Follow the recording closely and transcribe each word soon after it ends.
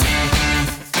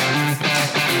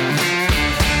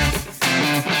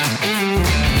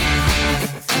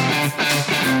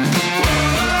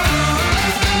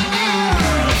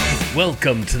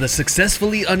Welcome to the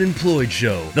Successfully Unemployed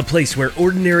Show, the place where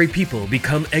ordinary people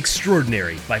become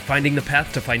extraordinary by finding the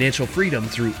path to financial freedom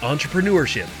through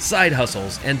entrepreneurship, side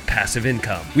hustles, and passive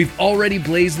income. We've already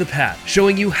blazed the path,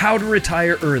 showing you how to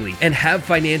retire early and have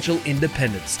financial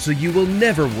independence so you will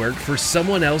never work for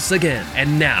someone else again.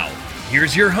 And now,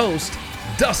 here's your host,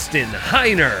 Dustin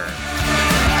Heiner.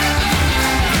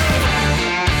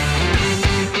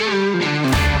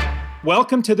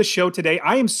 Welcome to the show today.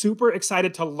 I am super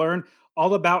excited to learn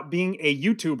all about being a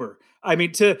YouTuber. I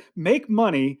mean, to make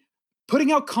money,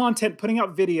 putting out content, putting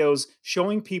out videos,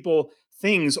 showing people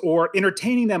things or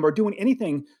entertaining them or doing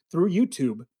anything through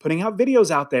YouTube, putting out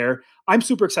videos out there. I'm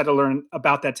super excited to learn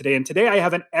about that today. And today I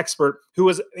have an expert who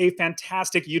is a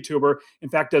fantastic YouTuber. In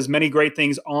fact, does many great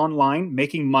things online,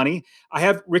 making money. I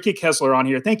have Ricky Kessler on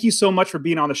here. Thank you so much for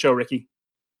being on the show, Ricky.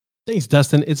 Thanks,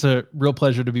 Dustin. It's a real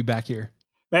pleasure to be back here.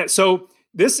 So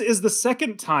this is the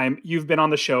second time you've been on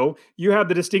the show. You have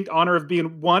the distinct honor of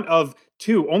being one of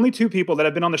only two people that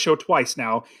have been on the show twice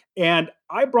now. And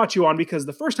I brought you on because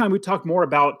the first time we talked more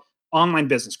about online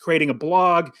business, creating a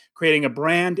blog, creating a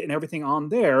brand and everything on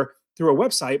there through a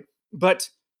website. But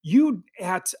you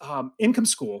at Income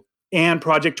School and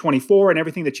Project 24 and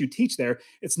everything that you teach there,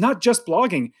 it's not just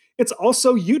blogging, it's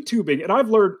also YouTubing. And I've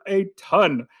learned a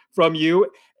ton from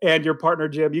you and your partner,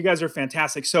 Jim. You guys are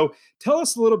fantastic. So tell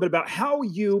us a little bit about how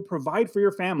you provide for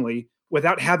your family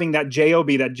without having that JOB,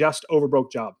 that just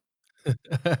overbroke job.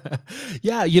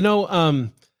 Yeah,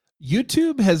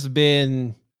 YouTube has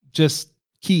been just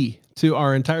key to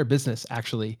our entire business,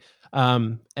 actually.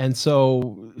 And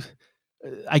so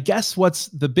I guess what's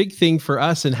the big thing for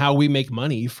us and how we make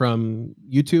money from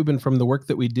YouTube and from the work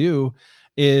that we do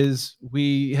is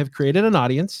we have created an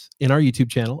audience in our YouTube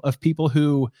channel of people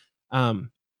who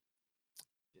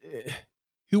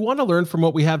want to learn from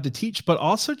what we have to teach, but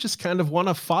also just kind of want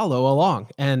to follow along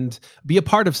and be a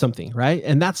part of something, right?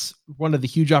 And that's one of the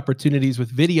huge opportunities with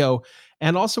video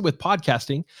and also with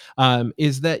podcasting,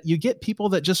 is that you get people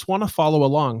that just want to follow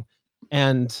along.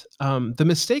 And the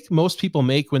mistake most people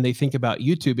make when they think about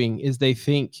YouTubing is they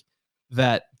think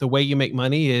that the way you make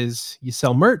money is you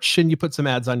sell merch and you put some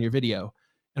ads on your video.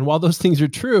 And while those things are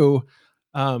true,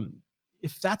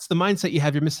 if that's the mindset you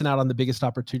have, you're missing out on the biggest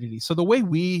opportunity. So the way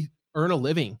we earn a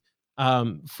living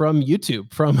from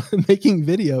YouTube, from making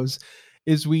videos,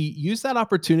 is we use that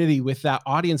opportunity with that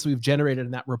audience we've generated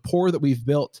and that rapport that we've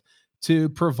built to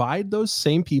provide those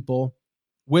same people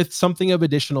with something of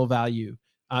additional value.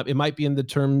 It might be in the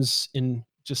terms in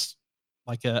just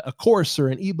like a course or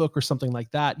an ebook or something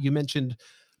like that. You mentioned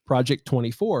Project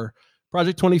 24.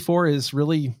 Project 24 is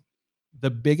really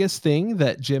the biggest thing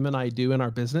that Jim and I do in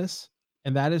our business.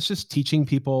 And that is just teaching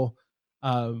people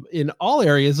in all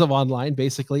areas of online,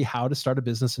 basically, how to start a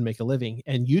business and make a living.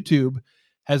 And YouTube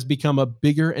has become a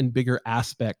bigger and bigger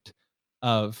aspect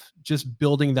of just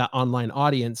building that online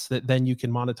audience that then you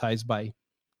can monetize by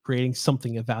creating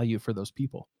something of value for those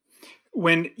people.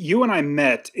 When you and I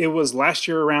met, it was last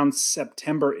year around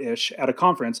September-ish at a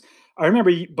conference. I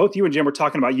remember both you and Jim were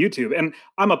talking about YouTube, and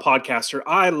I'm a podcaster.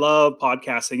 I love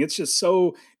podcasting. It's just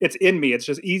it's in me. It's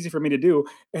just easy for me to do.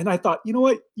 And I thought, you know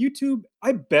what? YouTube,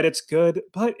 I bet it's good,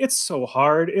 but it's so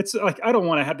hard. It's like, I don't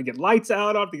want to have to get lights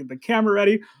out. I have to get the camera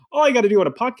ready. All I got to do on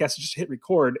a podcast is just hit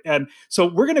record. And so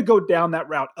we're going to go down that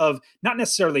route of not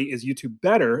necessarily is YouTube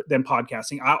better than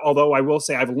podcasting, although I will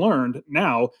say I've learned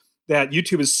now that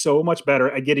YouTube is so much better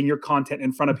at getting your content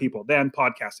in front of people than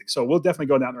podcasting. So we'll definitely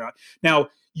go down the route. Now,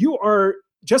 you are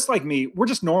just like me. We're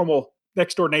just normal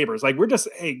next door neighbors. Like, we're just,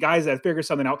 hey, guys that figure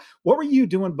something out. What were you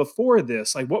doing before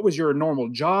this? Like, what was your normal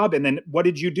job? And then what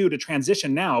did you do to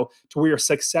transition now to where you're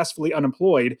successfully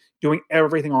unemployed doing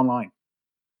everything online?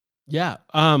 Yeah.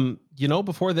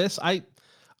 Before this, I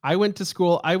went to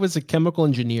school. I was a chemical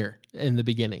engineer in the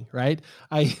beginning, right?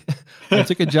 I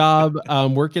took a job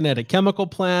working at a chemical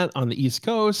plant on the East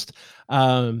Coast.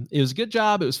 It was a good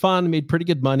job. It was fun. Made pretty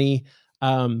good money,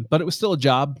 but it was still a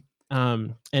job.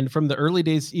 And from the early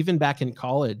days, even back in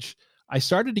college, I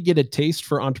started to get a taste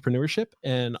for entrepreneurship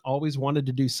and always wanted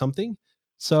to do something.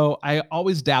 So I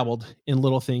always dabbled in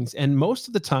little things. And most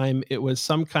of the time, it was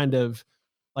some kind of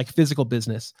like physical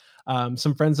business.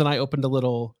 Some friends and I opened a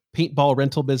little paintball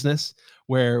rental business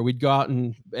where we'd go out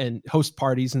and host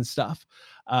parties and stuff,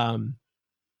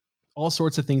 all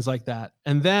sorts of things like that.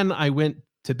 And then I went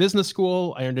to business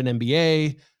school. I earned an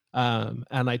MBA,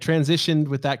 and I transitioned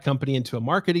with that company into a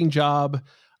marketing job,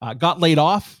 got laid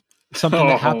off, something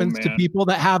that happens to people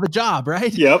that have a job,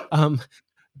 right? Yep.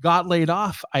 Got laid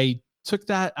off. I took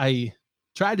that. I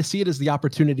tried to see it as the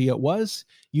opportunity it was,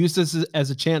 used as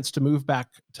a chance to move back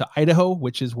to Idaho,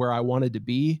 which is where I wanted to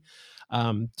be.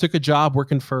 Took a job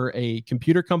working for a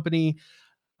computer company,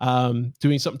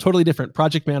 doing something totally different,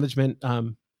 project management,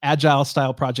 agile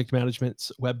style project management,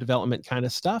 web development kind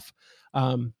of stuff.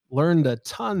 Learned a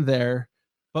ton there,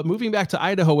 but moving back to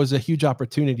Idaho was a huge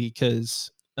opportunity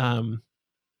because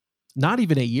not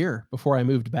even a year before I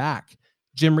moved back,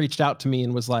 Jim reached out to me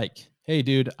and was like, "Hey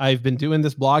dude, I've been doing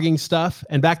this blogging stuff."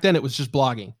 And back then it was just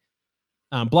blogging,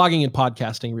 blogging and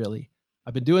podcasting really.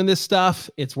 I've been doing this stuff.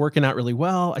 It's working out really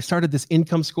well. I started this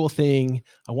income school thing.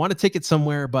 I want to take it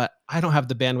somewhere, but I don't have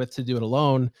the bandwidth to do it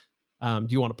alone. Do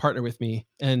you want to partner with me?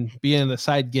 And being the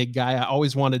side gig guy, I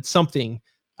always wanted something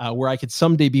where I could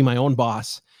someday be my own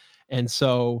boss. And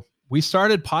so we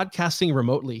started podcasting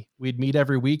remotely. We'd meet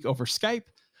every week over Skype.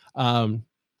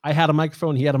 I had a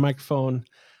microphone, he had a microphone,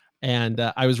 and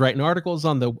I was writing articles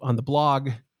on the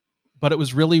blog, but it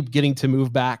was really getting to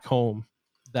move back home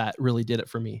that really did it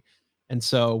for me. And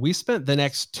so we spent the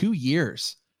next 2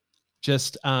 years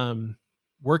just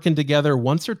working together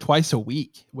once or twice a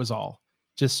week was all,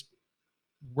 just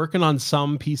working on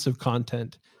some piece of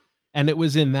content. And it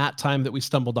was in that time that we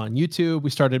stumbled on YouTube. We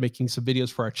started making some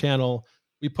videos for our channel.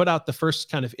 We put out the first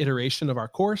kind of iteration of our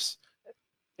course.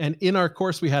 And in our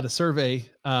course, we had a survey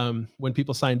when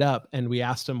people signed up, and we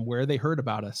asked them where they heard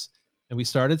about us. And we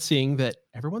started seeing that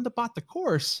everyone that bought the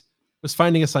course was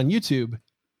finding us on YouTube,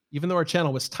 even though our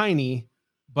channel was tiny,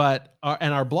 but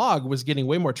our blog was getting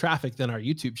way more traffic than our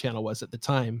YouTube channel was at the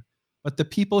time. But the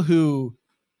people who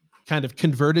kind of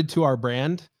converted to our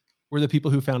brand were the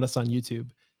people who found us on YouTube.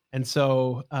 And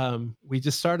so we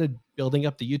just started building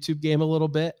up the YouTube game a little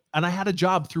bit. And I had a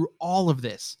job through all of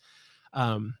this.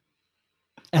 And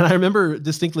I remember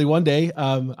distinctly one day,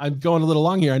 I'm going a little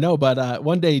long here, I know, but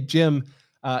one day Jim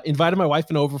invited my wife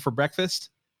and over for breakfast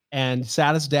and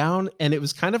sat us down, and it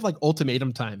was kind of like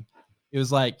ultimatum time. It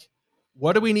was like,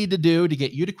 what do we need to do to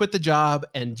get you to quit the job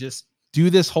and just do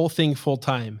this whole thing full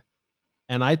time?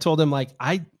 And I told him, like,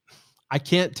 I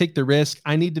can't take the risk.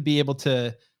 I need to be able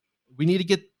to, we need to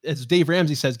get, as Dave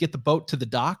Ramsey says, get the boat to the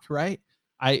dock, right?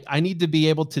 I need to be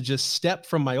able to just step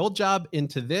from my old job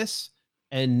into this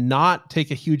and not take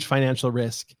a huge financial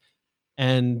risk.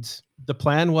 And the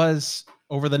plan was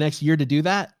over the next year to do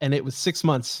that. And it was 6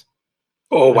 months.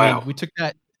 Oh, wow. We took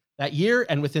that year,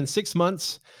 and within 6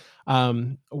 months,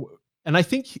 and I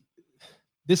think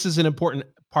this is an important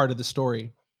part of the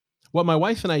story. What my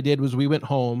wife and I did was we went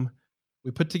home,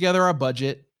 we put together our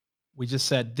budget. We just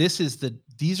said, this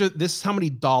is how many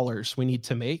dollars we need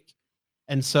to make.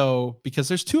 And so, because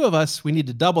there's 2 of us, we need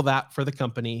to double that for the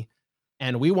company.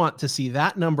 And we want to see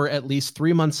that number at least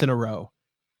 3 months in a row.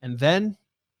 And then,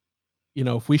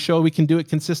 if we show we can do it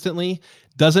consistently,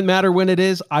 doesn't matter when it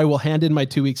is, I will hand in my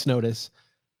 2 weeks notice.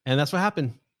 And that's what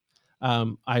happened.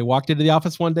 I walked into the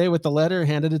office one day with the letter,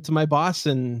 handed it to my boss,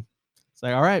 and it's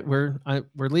like, all right, we're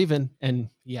leaving. And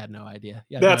he had no idea.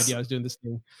 He had no idea I was doing this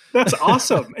thing. That's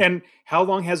awesome. And how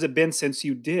long has it been since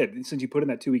you put in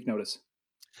that 2 week notice?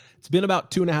 It's been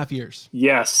about 2.5 years.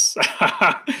 Yes.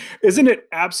 Isn't it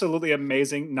absolutely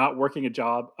amazing not working a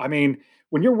job? I mean,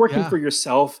 when you're working for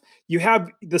yourself, you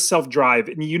have the self-drive,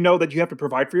 and you know that you have to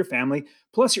provide for your family.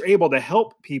 Plus, you're able to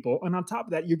help people. And on top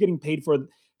of that, you're getting paid for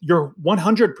your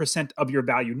 100% of your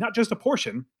value, not just a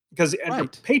portion, because your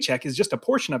paycheck is just a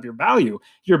portion of your value.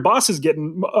 Your boss is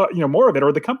getting more of it,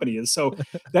 or the company is. So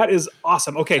that is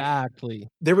awesome. Okay. Exactly.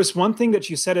 There was one thing that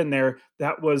you said in there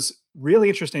that was really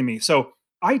interesting to me. So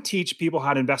I teach people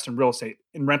how to invest in real estate,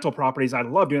 in rental properties. I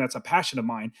love doing that. It's a passion of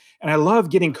mine. And I love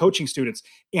getting coaching students.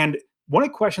 And one of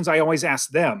the questions I always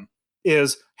ask them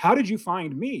is, how did you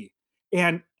find me?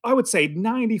 And I would say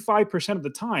 95% of the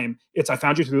time, it's I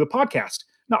found you through the podcast.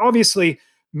 Now, obviously,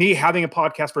 me having a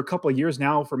podcast for a couple of years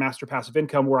now for Master Passive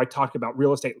Income, where I talk about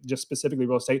real estate, just specifically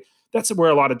real estate, that's where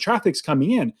a lot of traffic's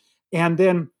coming in. And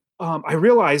then I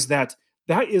realized that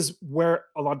is where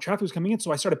a lot of traffic was coming in.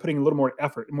 So I started putting a little more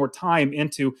effort and more time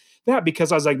into that,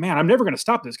 because I was like, man, I'm never going to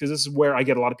stop this, because this is where I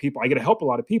get a lot of people. I get to help a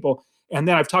lot of people. And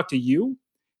then I've talked to you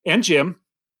and Jim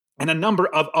and a number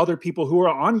of other people who are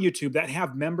on YouTube that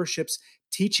have memberships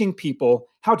teaching people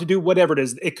how to do whatever it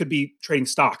is. It could be trading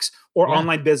stocks or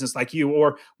online business like you,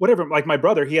 or whatever. Like my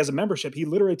brother, he has a membership. He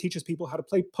literally teaches people how to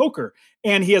play poker,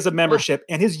 and he has a membership,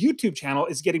 and his YouTube channel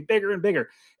is getting bigger and bigger.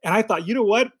 And I thought, you know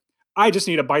what? I just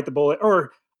need to bite the bullet,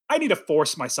 or I need to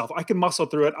force myself. I can muscle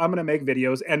through it. I'm going to make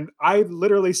videos. And I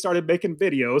literally started making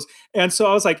videos. And so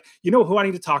I was like, you know who I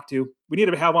need to talk to? We need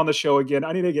to have on the show again.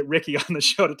 I need to get Ricky on the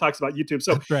show to talk about YouTube.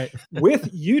 So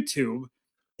with YouTube,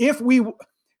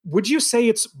 would you say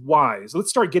it's wise? Let's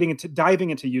start diving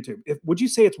into YouTube. Would you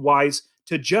say it's wise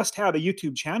to just have a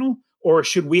YouTube channel, Or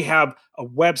should we have a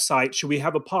website? Should we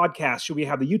have a podcast? Should we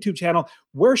have a YouTube channel?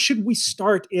 Where should we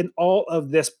start in all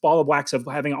of this ball of wax of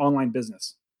having an online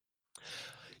business?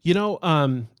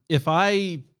 If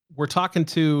I were talking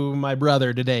to my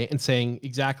brother today and saying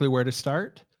exactly where to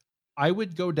start, I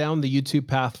would go down the YouTube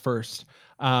path first.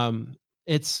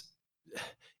 It's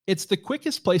the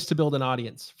quickest place to build an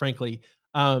audience, frankly.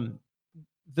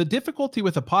 The difficulty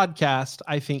with a podcast,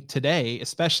 I think today,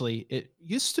 especially, it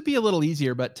used to be a little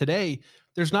easier, but today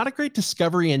there's not a great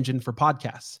discovery engine for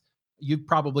podcasts. You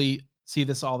probably see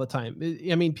this all the time.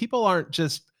 I mean, people aren't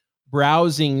just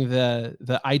browsing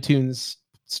the iTunes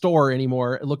store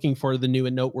anymore, looking for the new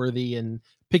and noteworthy and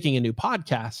picking a new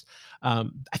podcast.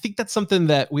 I think that's something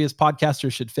that we as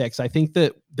podcasters should fix. I think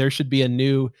that there should be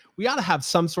we ought to have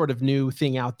some sort of new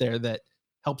thing out there that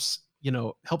helps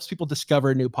people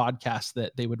discover new podcasts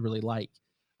that they would really like.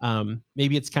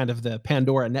 Maybe it's kind of the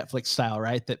Pandora Netflix style,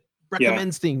 right? That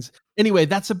recommends things. Anyway,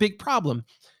 that's a big problem.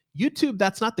 YouTube,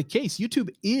 that's not the case. YouTube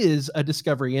is a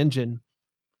discovery engine.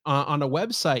 On a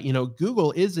website,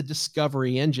 Google is a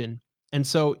discovery engine. And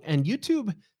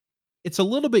YouTube, it's a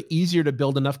little bit easier to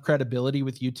build enough credibility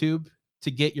with YouTube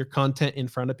to get your content in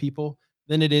front of people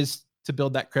than it is to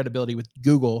build that credibility with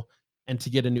Google and to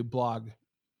get a new blog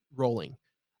rolling.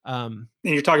 And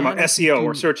you're talking about SEO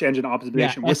or search engine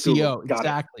optimization with SEO, Google.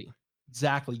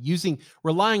 Exactly.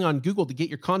 Relying on Google to get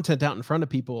your content out in front of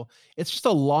people. It's just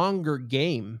a longer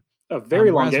game. A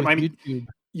very long game. I mean,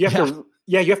 YouTube,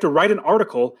 you have to write an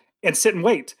article and sit and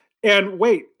wait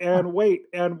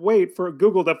for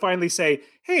Google to finally say,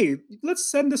 hey, let's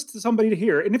send this to somebody to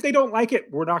hear. And if they don't like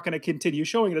it, we're not going to continue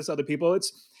showing this to other people.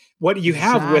 It's what you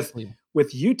have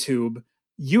with YouTube.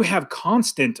 You have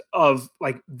constant of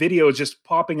like videos just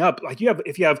popping up. Like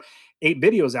if you have 8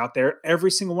 videos out there,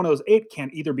 every single one of those 8 can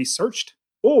either be searched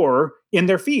or in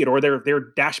their feed or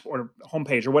their dashboard or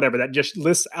homepage or whatever that just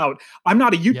lists out. I'm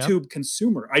not a YouTube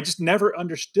consumer. I just never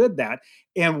understood that.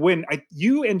 And when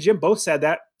you and Jim both said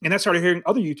that, and I started hearing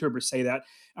other YouTubers say that,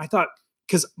 I thought,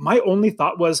 because my only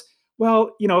thought was,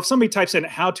 well, if somebody types in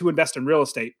how to invest in real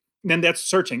estate, then that's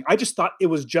searching. I just thought it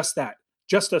was just that,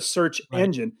 just a search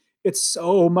engine. It's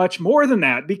so much more than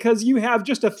that because you have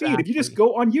just a feed. Exactly. If you just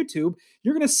go on YouTube,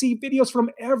 you're going to see videos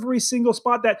from every single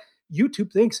spot that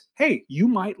YouTube thinks, hey, you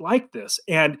might like this.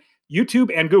 And YouTube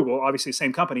and Google, obviously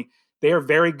same company, they are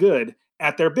very good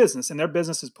at their business. And their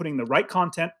business is putting the right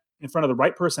content in front of the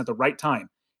right person at the right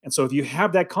time. And so if you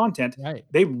have that content,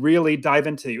 they really dive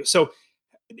into you. So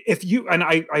if you, and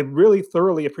I really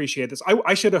thoroughly appreciate this.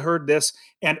 I should have heard this.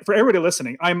 And for everybody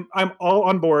listening, I'm all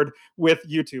on board with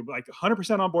YouTube, like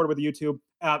 100% on board with YouTube.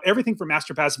 Everything for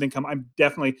Master Passive Income. I'm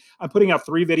putting out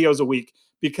 3 videos a week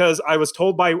because I was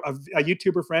told by a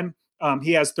YouTuber friend,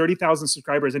 he has 30,000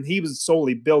 subscribers and he was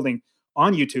solely building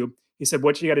on YouTube. He said,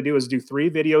 what you got to do is do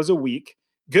 3 videos a week,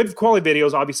 good quality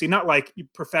videos, obviously not like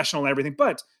professional and everything,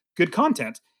 but good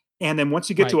content. And then once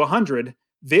you get to 100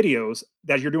 videos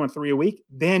that you're doing 3 a week,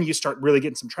 then you start really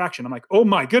getting some traction. I'm like, oh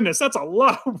my goodness, that's a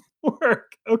lot of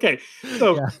work. Okay.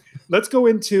 So let's go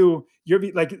into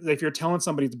like if you're telling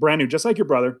somebody it's brand new, just like your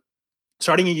brother,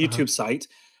 starting a YouTube site,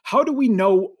 how do we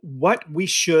know what we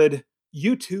should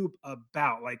YouTube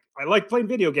about? Like, I like playing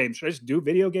video games. Should I just do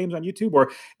video games on YouTube? Or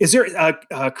is there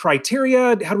a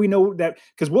criteria? How do we know that?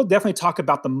 Because we'll definitely talk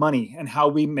about the money and how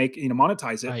we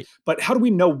monetize it. Right. But how do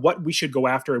we know what we should go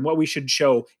after and what we should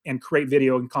show and create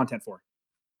video and content for?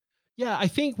 Yeah, I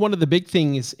think one of the big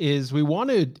things is we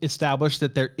want to establish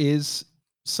that there is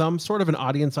some sort of an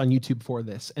audience on YouTube for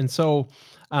this. And so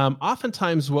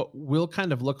oftentimes what we'll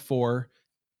kind of look for,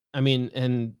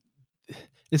 and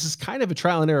this is kind of a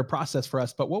trial and error process for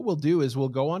us, but what we'll do is we'll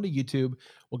go onto YouTube,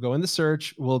 we'll go in the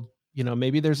search,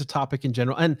 maybe there's a topic in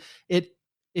general. And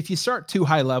if you start too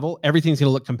high level, everything's going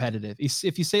to look competitive.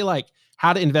 If you say like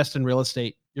how to invest in real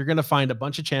estate, you're going to find a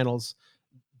bunch of channels.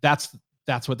 That's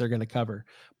what they're going to cover.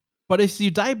 But if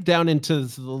you dive down into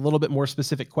a little bit more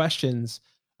specific questions,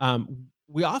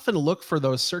 we often look for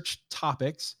those search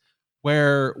topics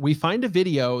where we find a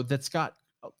video that's got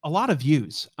a lot of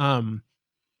views.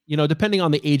 Depending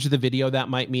on the age of the video, that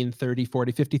might mean 30,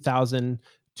 40, 50,000,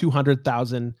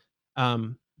 200,000.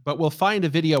 But we'll find a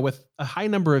video with a high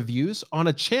number of views on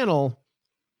a channel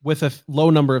with a low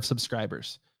number of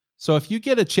subscribers. So if you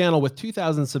get a channel with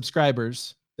 2,000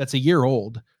 subscribers, that's a year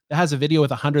old, that has a video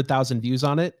with 100,000 views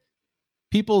on it,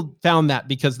 people found that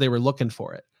because they were looking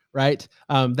for it, right?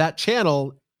 That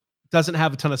channel doesn't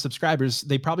have a ton of subscribers.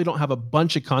 They probably don't have a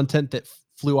bunch of content that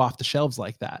flew off the shelves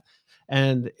like that.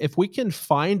 And if we can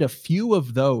find a few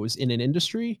of those in an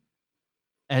industry,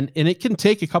 and it can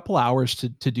take a couple hours to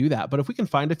do that, but if we can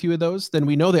find a few of those, then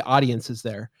we know the audience is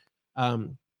there.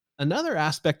 another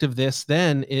aspect of this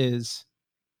then is,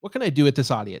 what can I do with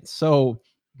this audience? So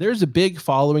there's a big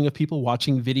following of people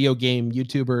watching video game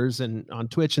YouTubers and on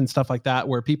Twitch and stuff like that,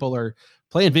 where people are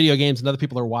playing video games and other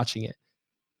people are watching it.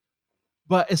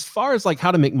 But as far as like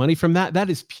how to make money from that, that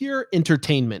is pure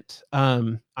entertainment.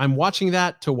 I'm watching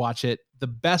that to watch it. The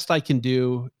best I can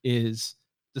do is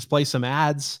display some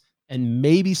ads and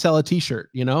maybe sell a t-shirt,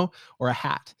 or a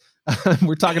hat.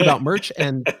 We're talking about merch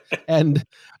and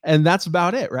that's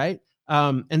about it, right?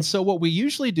 And so what we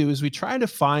usually do is we try to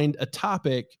find a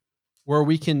topic where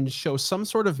we can show some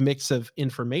sort of mix of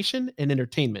information and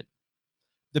entertainment.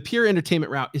 The pure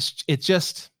entertainment route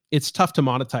it's tough to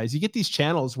monetize. You get these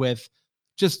channels with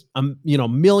just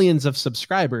millions of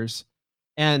subscribers,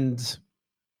 and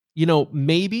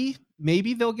maybe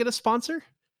they'll get a sponsor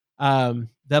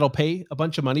that'll pay a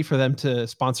bunch of money for them to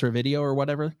sponsor a video or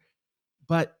whatever.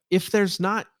 But if there's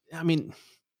not,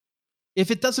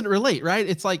 if it doesn't relate, right?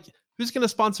 It's like, who's going to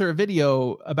sponsor a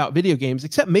video about video games?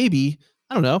 Except maybe,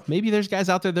 I don't know, maybe there's guys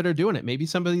out there that are doing it. Maybe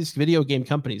some of these video game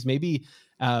companies, maybe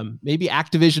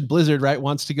Activision Blizzard, right,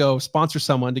 wants to go sponsor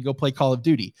someone to go play Call of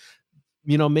Duty.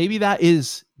 Maybe that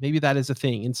is a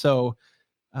thing. And so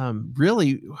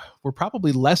really, we're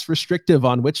probably less restrictive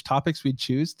on which topics we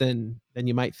choose than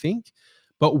you might think.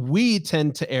 But we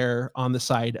tend to err on the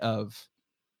side of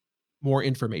more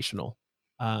informational,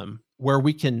 where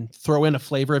we can throw in a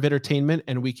flavor of entertainment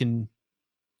and we can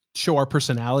show our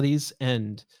personalities,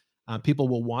 and people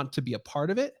will want to be a part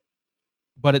of it.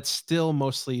 But it's still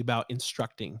mostly about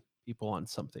instructing people on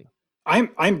something.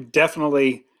 I'm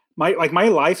definitely my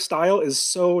lifestyle is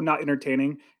so not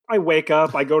entertaining. I wake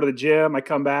up, I go to the gym, I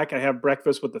come back, I have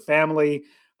breakfast with the family.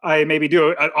 I maybe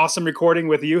do an awesome recording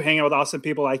with you, hang out with awesome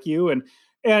people like you,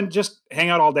 and just hang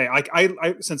out all day. Like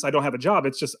I since I don't have a job,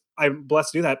 it's just I'm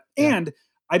blessed to do that. Yeah. And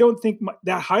I don't think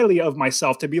that highly of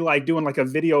myself to be like doing like a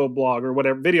video blog or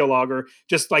whatever, video log, or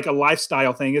just like a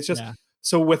lifestyle thing. It's just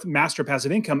so with Master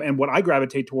Passive Income, and what I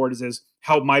gravitate towards is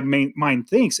how my main mind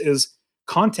thinks is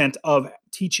content of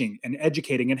teaching and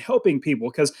educating and helping people.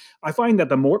 Because I find that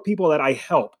the more people that I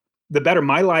help, the better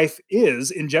my life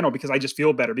is in general, because I just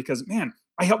feel better because, man,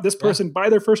 I helped this person buy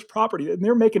their first property and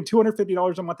they're making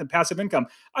 $250 a month in passive income.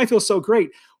 I feel so great.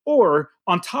 Or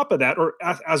on top of that, or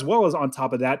as well as on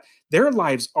top of that, their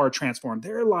lives are transformed.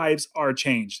 Their lives are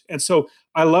changed. And so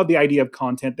I love the idea of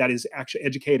content that is actually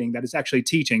educating, that is actually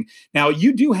teaching. Now,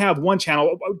 you do have one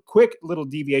channel, a quick little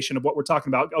deviation of what we're talking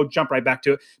about. I'll jump right back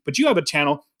to it. But you have a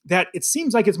channel that it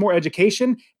seems like it's more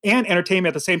education and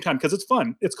entertainment at the same time because it's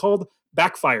fun. It's called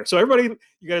Backfire. So everybody,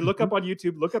 you got to look up on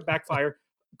YouTube, look up Backfire.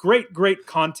 Great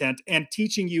content, and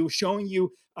teaching you, showing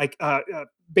you like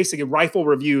basically rifle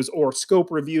reviews or scope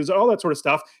reviews, all that sort of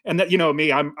stuff. And that,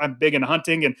 me, I'm big into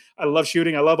hunting and I love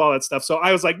shooting. I love all that stuff. So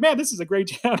I was like, man, this is a great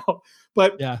channel.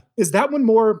 But is that one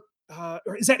more,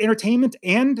 or is that entertainment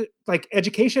and like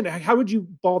education? How would you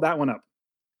ball that one up?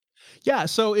 Yeah,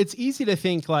 so it's easy to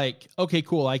think like, okay,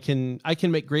 cool, I can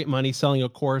make great money selling a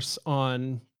course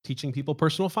on teaching people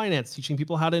personal finance, teaching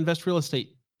people how to invest real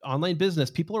estate, online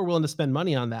business. People are willing to spend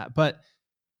money on that. But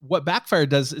what Backfire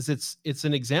does is it's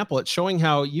an example. It's showing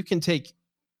how you can take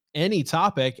any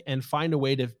topic and find a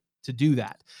way to do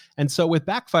that. And so with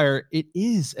Backfire, it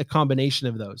is a combination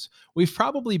of those. We've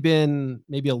probably been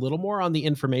maybe a little more on the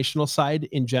informational side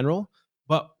in general,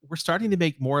 but we're starting to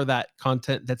make more of that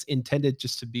content that's intended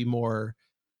just to be more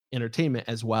entertainment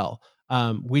as well.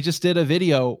 We just did a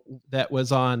video that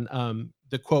was on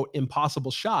the quote impossible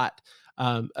shot.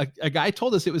 A guy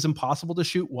told us it was impossible to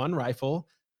shoot one rifle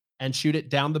and shoot it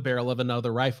down the barrel of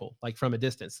another rifle, like from a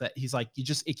distance. That he's like,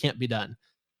 it can't be done.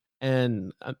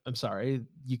 And I'm sorry,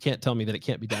 you can't tell me that it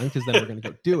can't be done, because then we're going to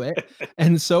go do it.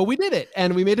 And so we did it,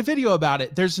 and we made a video about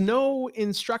it. There's no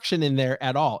instruction in there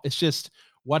at all. It's just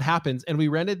what happens. And we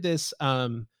rented this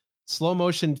slow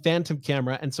motion phantom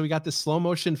camera, and so we got this slow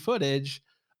motion footage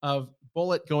of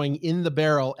bullet going in the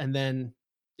barrel and then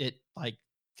it like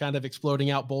kind of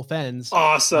exploding out both ends.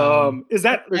 Awesome. Is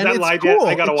that live cool. Yet?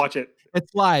 I got to watch it.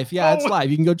 It's live. Yeah, it's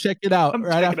live. You can go check it out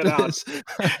right after this.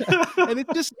 And it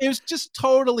was just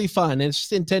totally fun. It's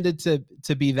just intended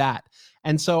to be that.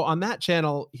 And so on that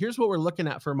channel, here's what we're looking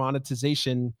at for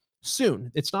monetization soon.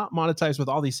 It's not monetized with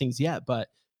all these things yet, but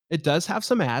it does have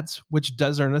some ads, which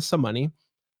does earn us some money.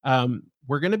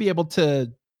 We're going to be able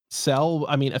to sell,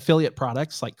 affiliate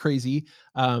products like crazy.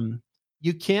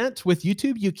 You can't with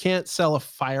YouTube, you can't sell a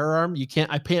firearm.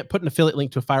 I can't put an affiliate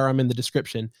link to a firearm in the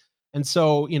description. And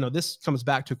so, this comes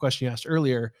back to a question you asked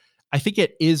earlier. I think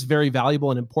it is very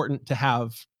valuable and important to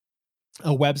have a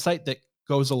website that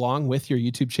goes along with your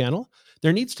YouTube channel.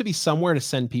 There needs to be somewhere to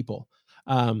send people.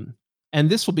 And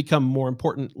this will become more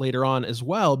important later on as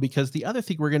well, because the other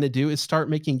thing we're going to do is start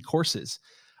making courses.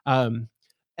 Um,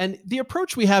 and the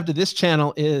approach we have to this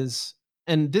channel is,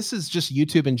 and this is just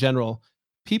YouTube in general,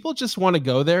 people just want to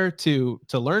go there to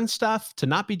learn stuff, to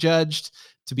not be judged,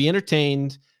 to be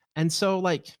entertained. And so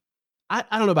like, I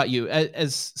don't know about you,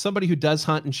 as somebody who does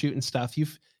hunt and shoot and stuff,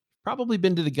 you've probably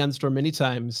been to the gun store many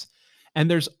times, and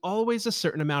there's always a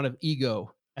certain amount of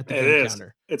ego at the It gun is.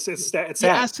 counter. It's You sad.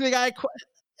 ask the guy,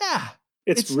 yeah,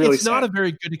 It's really it's not sad. a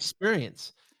very good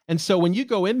experience. And so when you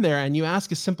go in there and you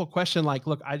ask a simple question like,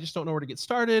 look, I just don't know where to get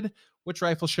started. Which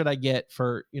rifle should I get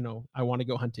for, I want to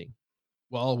go hunting?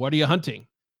 Well, what are you hunting?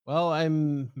 Well,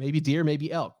 I'm maybe deer,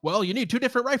 maybe elk. Well, you need 2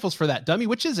 different rifles for that, dummy.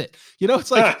 Which is it?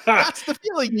 It's like, that's the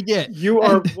feeling you get. You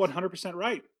are 100%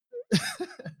 right.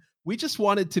 We just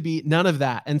wanted to be none of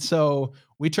that. And so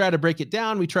we try to break it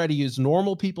down. We try to use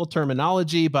normal people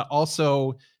terminology, but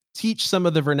also teach some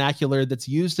of the vernacular that's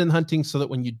used in hunting so that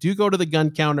when you do go to the gun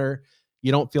counter,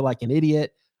 you don't feel like an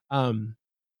idiot. And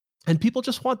people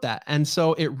just want that. And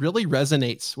so it really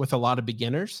resonates with a lot of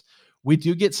beginners. We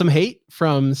do get some hate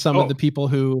from some of the people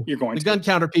who, you're going the to. gun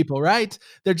counter people, right?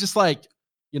 They're just like,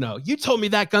 you told me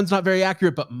that gun's not very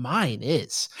accurate, but mine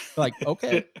is. Like,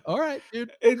 okay, all right,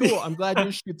 dude, cool. I'm glad you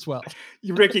shoots well.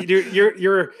 Ricky, dude,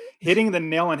 you're hitting the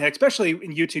nail on the head. Especially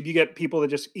in YouTube, you get people that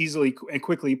just easily and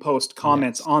quickly post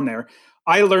comments on there.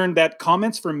 I learned that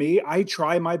comments for me, I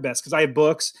try my best because I have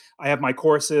books, I have my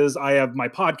courses, I have my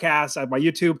podcasts, I have my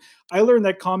YouTube. I learned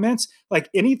that comments, like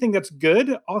anything that's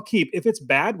good, I'll keep. If it's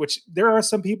bad, which there are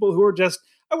some people who are just,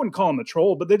 I wouldn't call them a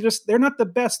troll, but they're not the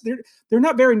best. They're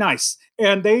not very nice.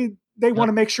 And they want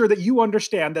to make sure that you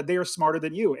understand that they are smarter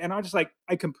than you. And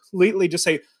I completely just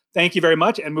say, thank you very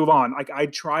much and move on. Like I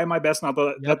try my best not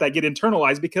to let that get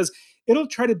internalized because it'll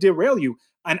try to derail you.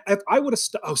 And if I would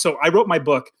have, so I wrote my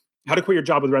book, How to Quit Your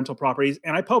Job with Rental Properties,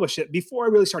 and I published it before I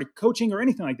really started coaching or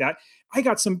anything like that. I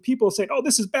got some people saying, oh,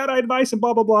 this is bad advice and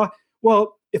blah, blah, blah.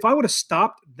 Well, if I would have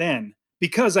stopped then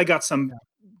because I got some,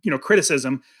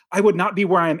 criticism, I would not be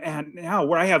where I am at now,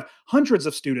 where I have hundreds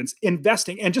of students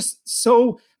investing and just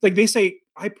so like they say,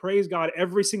 I praise God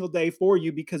every single day for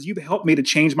you because you've helped me to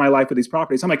change my life with these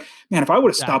properties. I'm like, man, if I would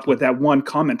have stopped with that one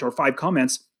comment or 5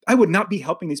 comments, I would not be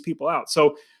helping these people out.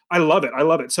 So I love it. I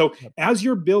love it. So as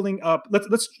you're building up,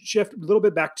 let's shift a little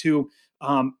bit back to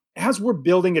as we're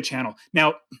building a channel.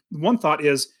 Now, one thought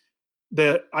is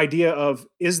the idea of,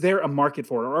 is there a market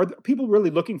for it? Or are people really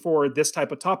looking for this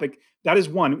type of topic? That is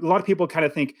one. A lot of people kind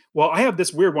of think, well, I have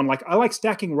this weird one. Like I like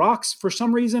stacking rocks for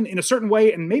some reason in a certain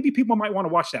way. And maybe people might want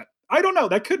to watch that. I don't know.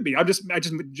 That could be. I just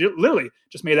literally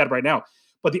just made that up right now.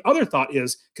 But the other thought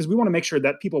is, because we want to make sure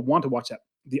that people want to watch that.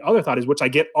 The other thought is, which I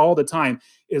get all the time,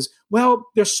 is, well,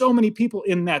 there's so many people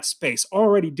in that space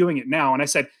already doing it now. And I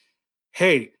said,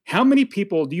 hey, how many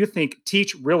people do you think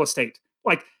teach real estate?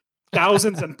 Like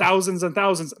thousands and thousands and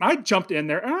thousands. And I jumped in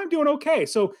there and I'm doing okay.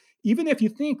 So even if you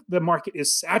think the market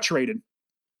is saturated,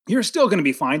 you're still going to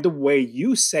be fine. The way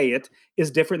you say it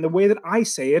is different than the way that I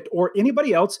say it or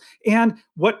anybody else. And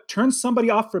what turns somebody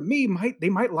off from me they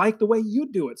might like the way you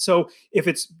do it. So if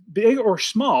it's big or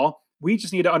small, we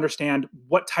just need to understand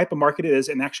what type of market it is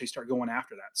and actually start going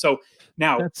after that. So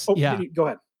now, go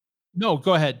ahead. No,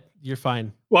 go ahead. You're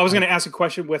fine. Well, I was going to ask a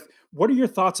question with, what are your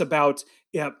thoughts about,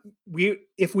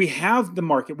 if we have the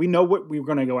market, we know what we're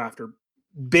going to go after,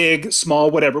 big, small,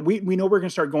 whatever. We know we're going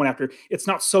to start going after. It's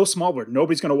not so small where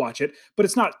nobody's going to watch it, but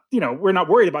it's not, we're not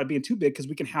worried about it being too big because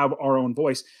we can have our own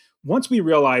voice. Once we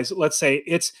realize, let's say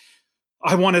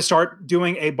I want to start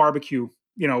doing a barbecue,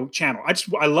 channel.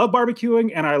 I love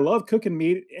barbecuing and I love cooking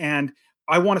meat and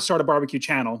I want to start a barbecue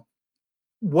channel.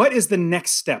 What is the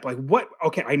next step? Like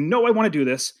okay, I know I want to do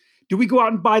this. Do we go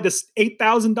out and buy this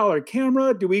 $8,000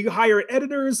 camera? Do we hire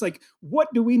editors? Like, what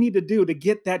do we need to do to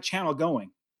get that channel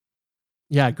going?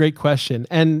 Yeah, great question.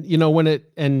 And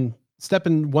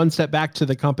stepping one step back to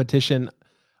the competition,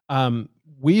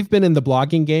 we've been in the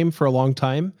blogging game for a long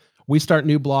time. We start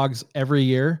new blogs every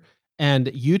year, and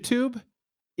YouTube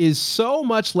is so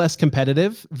much less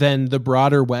competitive than the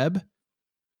broader web.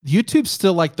 YouTube's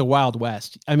still like the Wild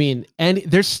West. I mean, and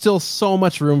there's still so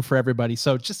much room for everybody.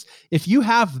 So just if you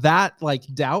have that like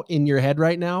doubt in your head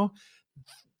right now,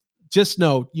 just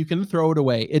know you can throw it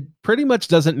away. It pretty much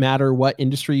doesn't matter what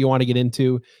industry you want to get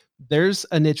into. There's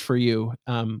a niche for you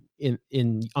on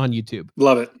YouTube.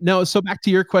 Love it. No, so back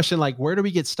to your question, like where do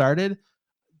we get started?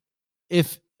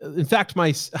 In fact,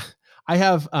 I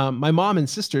have my mom and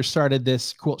sister started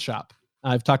this quilt shop.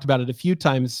 I've talked about it a few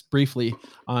times briefly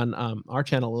on our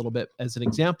channel a little bit as an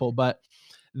example, but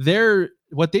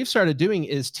what they've started doing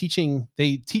is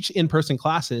they teach in-person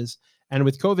classes. And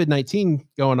with COVID-19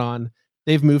 going on,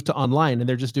 they've moved to online and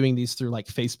they're just doing these through like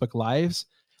Facebook Lives.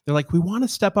 They're like, we want to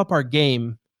step up our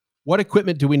game. What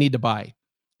equipment do we need to buy?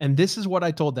 And this is what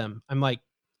I told them. I'm like,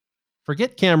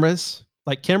 forget cameras.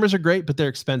 Like, cameras are great, but they're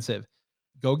expensive.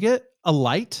 Go get a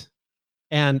light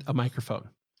and a microphone.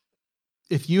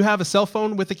 If you have a cell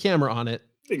phone with a camera on it,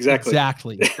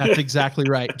 exactly. That's exactly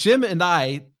right. Jim and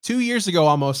I, 2 years ago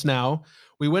almost now,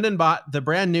 we went and bought the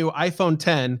brand new iPhone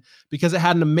 10 because it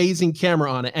had an amazing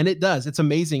camera on it. And it does. It's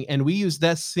amazing. And we use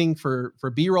this thing for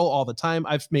B-roll all the time.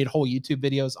 I've made whole YouTube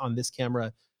videos on this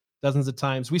camera dozens of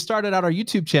times. We started out our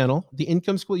YouTube channel, the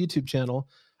Income School YouTube channel.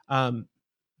 A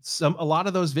lot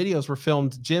of those videos were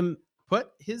filmed. Jim put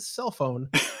his cell phone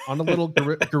on a little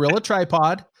Gorilla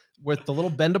tripod with the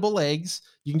little bendable legs.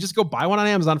 You can just go buy one on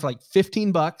Amazon for like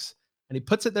 $15, and he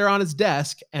puts it there on his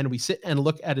desk, and we sit and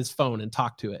look at his phone and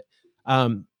talk to it.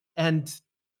 And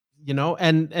you know,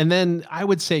 and then I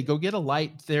would say go get a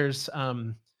light. There's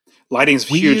lighting is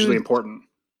hugely important.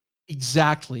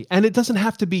 Exactly. And it doesn't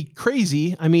have to be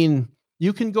crazy. I mean,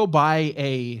 you can go buy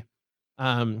a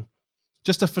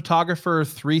just a photographer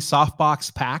 3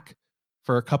 softbox pack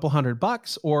for a couple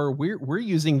 $100, or we're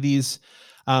using these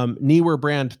Neewer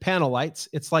brand panel lights.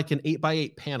 It's like an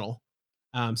 8x8 panel.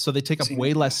 So they take up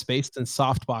way less space than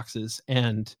soft boxes,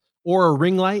 or a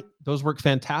ring light. Those work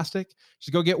fantastic.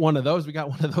 Just go get one of those. We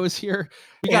got one of those here.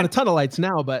 We got a ton of lights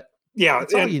now, but yeah,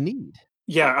 that's all you need.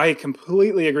 Yeah, I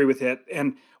completely agree with it.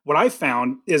 And what I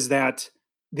found is that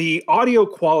the audio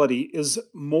quality is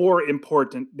more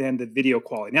important than the video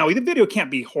quality. Now, the video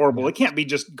can't be horrible. It can't be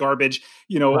just garbage,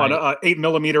 on a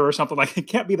 8mm or something. Like, it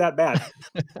can't be that bad.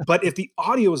 But if the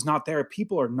audio is not there,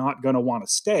 people are not going to want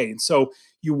to stay. And so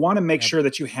you want to make sure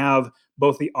that you have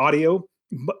both the audio,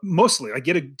 mostly, like,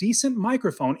 get a decent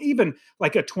microphone. Even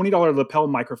like a $20 lapel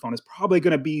microphone is probably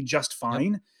going to be just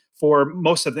fine for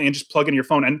most of the, and just plug in your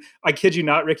phone. And I kid you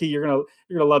not, Ricky, you're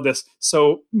gonna love this.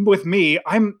 So with me,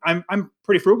 I'm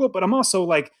pretty frugal, but I'm also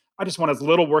like, I just want as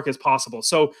little work as possible.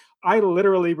 So I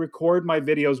literally record my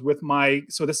videos with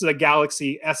so this is a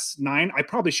Galaxy S9. I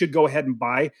probably should go ahead and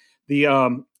buy the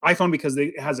iPhone because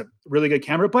it has a really good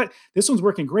camera, but this one's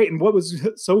working great. And what was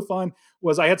so fun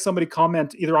was I had somebody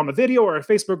comment either on the video or a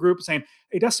Facebook group saying,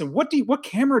 "Hey Dustin, what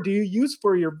camera do you use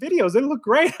for your videos? They look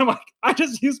great." I'm like, "I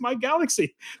just use my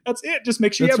Galaxy. That's it. Just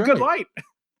make sure you have good light."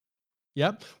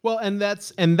 Yep. Well, and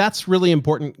that's really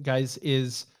important, guys,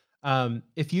 is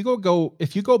if you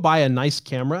go buy a nice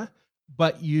camera,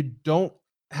 but you don't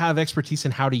have expertise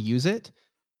in how to use it,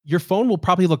 your phone will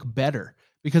probably look better,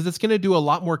 because it's going to do a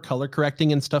lot more color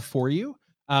correcting and stuff for you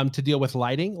to deal with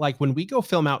lighting. Like when we go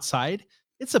film outside,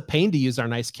 it's a pain to use our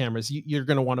nice cameras. You're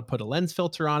going to want to put a lens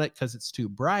filter on it because it's too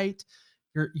bright.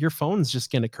 Your phone's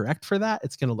just going to correct for that.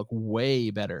 It's going to look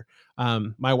way better.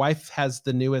 My wife has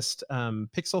the newest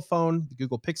Pixel phone, the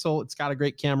Google Pixel. It's got a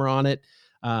great camera on it.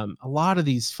 A lot of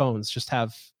these phones just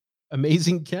have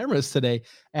amazing cameras today.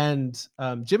 And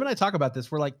Jim and I talk about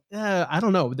this. We're like, I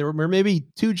don't know. We're maybe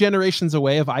 2 generations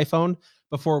away of iPhone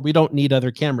before we don't need other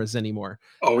cameras anymore.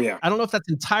 Oh yeah. I don't know if that's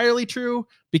entirely true,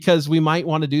 because we might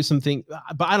want to do something,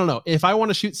 but I don't know. If I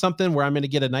want to shoot something where I'm going to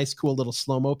get a nice, cool little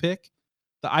slow-mo pic,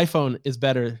 the iPhone is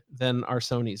better than our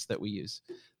Sonys that we use.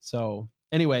 So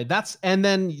anyway, and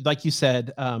then like you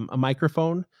said, a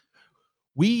microphone.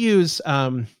 We use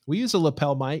a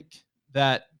lapel mic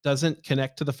that doesn't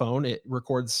connect to the phone. It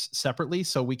records separately,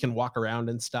 so we can walk around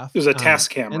and stuff. There's a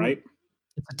Tascam, right?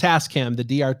 It's a Tascam, the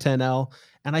DR10L.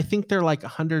 And I think they're like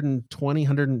 $120,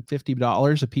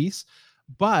 $150 a piece.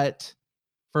 But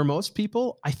for most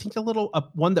people, I think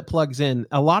one that plugs in,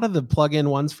 a lot of the plug-in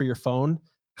ones for your phone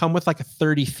come with like a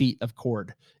 30 feet of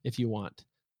cord if you want.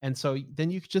 And so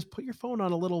then you could just put your phone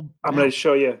on a little. I'm going to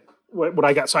show you what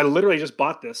I got. So I literally just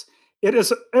bought this.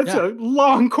 It's a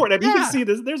long cord. If you can see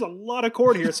this, there's a lot of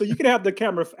cord here. So you can have the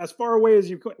camera as far away as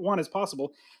you want as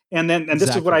possible. And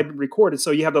this is what I recorded.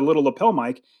 So you have the little lapel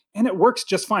mic, and it works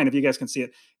just fine. If you guys can see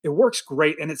it, it works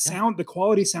great. And the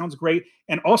quality sounds great.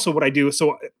 And also what I do,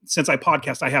 so since I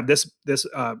podcast, I have this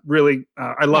really,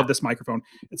 I love this microphone.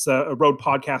 It's a Rode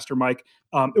Podcaster mic.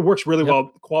 It works really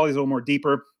well. The quality is a little more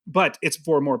deeper, but it's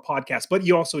for more podcasts. But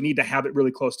you also need to have it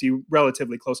really close to you,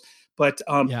 relatively close. But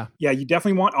you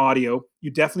definitely want audio.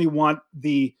 You definitely want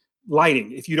the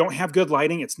lighting. If you don't have good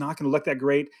lighting, it's not going to look that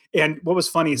great. And what was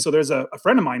funny, so there's a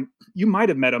friend of mine, you might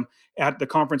have met him at the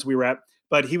conference we were at,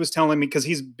 but he was telling me, because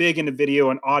he's big into video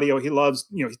and audio, he loves,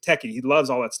 he's techie, he loves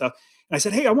all that stuff. And I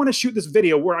said, "Hey, I want to shoot this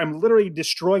video where I'm literally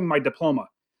destroying my diploma."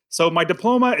 So my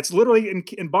diploma, it's literally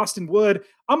in Boston wood.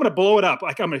 I'm going to blow it up.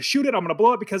 Like I'm going to shoot it. I'm going to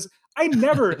blow it because I am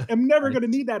never Right. going to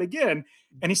need that again.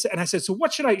 And I said, so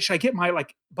what should I get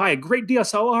buy a great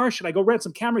DSLR? Should I go rent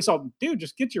some cameras? So dude,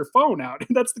 just get your phone out.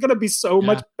 That's going to be so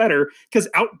much Yeah. better because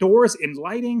outdoors in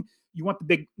lighting, you want the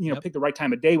big, Yep. pick the right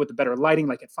time of day with the better lighting,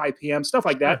 like at 5 p.m., stuff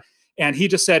like that. Sure. And he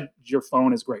just said, your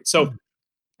phone is great. So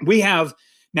we have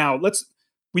now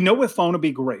we know what phone would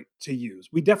be great to use.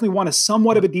 We definitely want a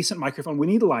somewhat of a decent microphone. We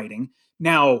need lighting.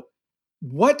 Now,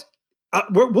 what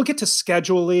we'll get to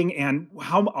scheduling and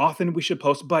how often we should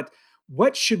post, but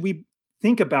what should we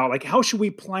think about? Like, how should we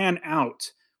plan out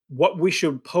what we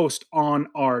should post on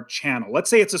our channel? Let's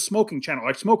say it's a smoking channel,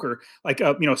 like smoker, like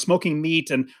smoking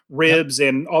meat and Yep. ribs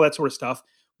and all that sort of stuff.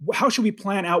 How should we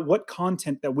plan out what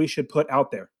content that we should put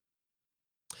out there?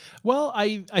 Well,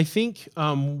 I think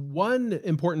one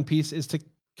important piece is to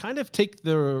kind of take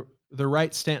the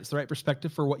right stance, the right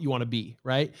perspective for what you want to be,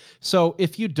 right? So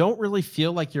if you don't really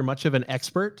feel like you're much of an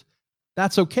expert,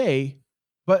 that's okay,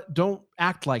 but don't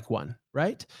act like one,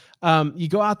 right? You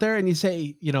go out there and you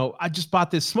say, I just bought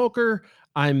this smoker.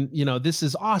 This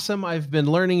is awesome. I've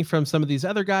been learning from some of these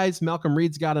other guys. Malcolm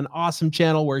Reed's got an awesome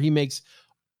channel where he makes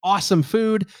awesome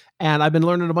food, and I've been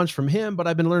learning a bunch from him, but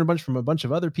I've been learning a bunch from a bunch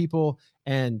of other people.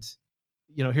 And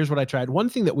here's what I tried. One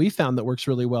thing that we found that works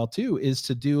really well too is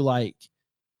to do like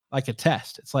a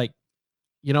test. It's like,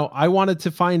 I wanted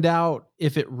to find out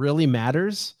if it really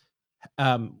matters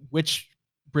which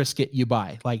brisket you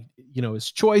buy. Like,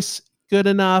 is choice good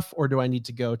enough, or do I need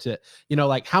to go to,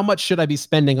 like how much should I be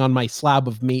spending on my slab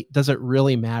of meat? Does it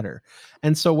really matter?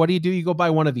 And so what do? You go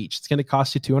buy one of each. It's going to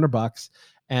cost you $200.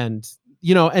 And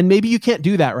and maybe you can't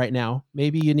do that right now.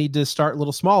 Maybe you need to start a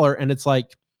little smaller. And it's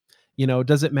like,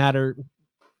 does it matter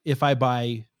if I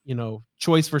buy,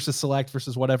 choice versus select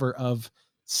versus whatever of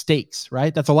steaks,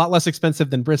 right? That's a lot less expensive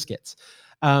than briskets.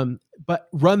 But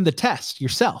run the test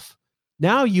yourself.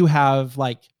 Now you have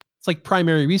it's like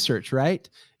primary research, right?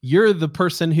 You're the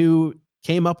person who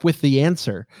came up with the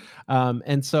answer.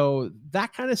 And so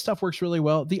that kind of stuff works really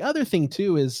well. The other thing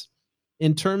too is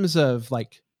in terms of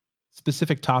like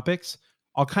specific topics,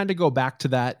 I'll kind of go back to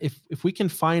that. If we can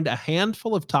find a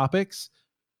handful of topics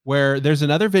where there's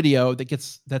another video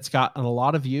that's gotten a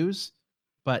lot of views,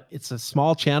 but it's a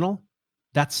small channel,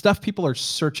 that's stuff people are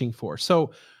searching for.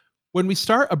 So when we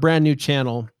start a brand new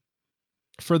channel,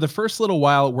 for the first little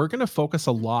while, we're going to focus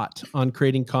a lot on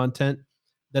creating content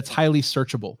that's highly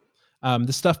searchable.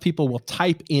 The stuff people will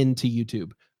type into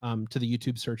YouTube, to the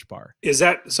YouTube search bar. Is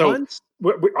that so? Once,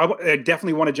 I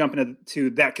definitely want to jump into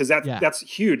that because yeah, that's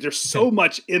huge. There's okay. so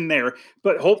much in there.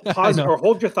 But I know.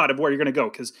 hold your thought of where you're going to go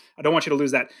because I don't want you to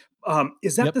lose that.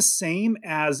 Is that Yep. the same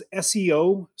as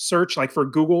SEO search, like for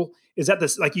Google? Is that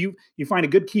this like you find a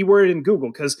good keyword in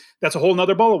Google because that's a whole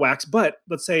nother ball of wax? But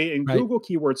let's say in Right. Google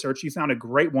keyword search, you found a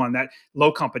great one that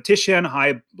low competition,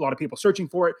 a lot of people searching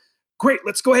for it. Great,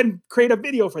 let's go ahead and create a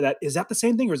video for that. Is that the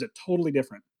same thing or is it totally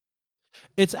different?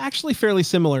 It's actually fairly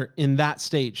similar in that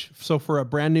stage. So for a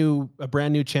brand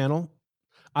new channel,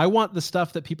 I want the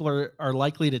stuff that people are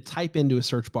likely to type into a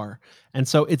search bar. And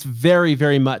so it's very,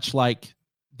 very much like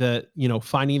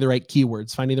finding the right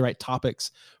keywords, finding the right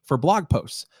topics for blog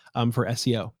posts, for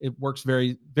SEO. It works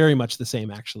very, very much the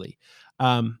same actually.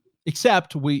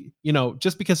 Except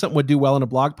just because something would do well in a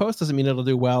blog post doesn't mean it'll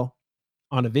do well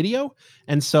on a video.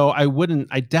 And so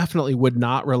I definitely would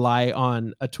not rely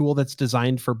on a tool that's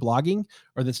designed for blogging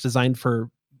or that's designed for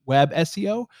web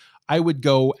SEO. I would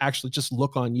go actually just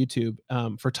look on YouTube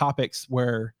for topics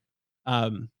where,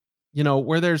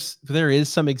 where there is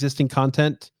some existing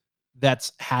content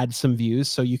that's had some views.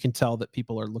 So you can tell that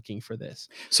people are looking for this.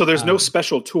 So there's no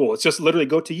special tool. It's just literally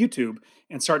go to YouTube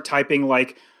and start typing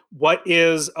like, what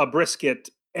is a brisket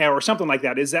or something like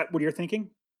that. Is that what you're thinking?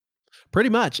 Pretty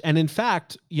much. And in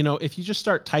fact, if you just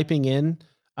start typing in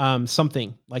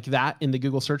something like that in the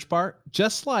Google search bar,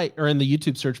 or in the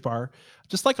YouTube search bar,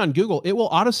 just like on Google, it will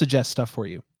auto suggest stuff for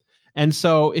you. And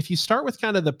so if you start with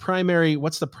kind of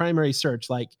what's the primary search?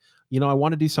 Like, I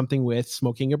want to do something with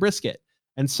smoking a brisket.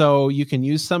 And so you can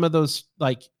use some of those,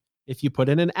 like if you put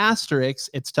in an asterisk,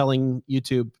 it's telling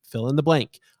YouTube, fill in the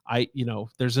blank.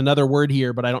 There's another word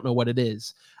here, but I don't know what it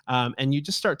is. And you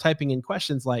just start typing in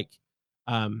questions like,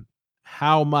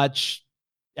 how much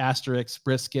asterisk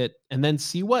brisket, and then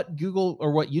see what Google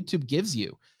or what YouTube gives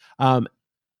you.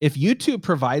 If YouTube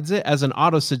provides it as an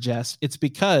auto suggest, it's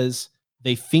because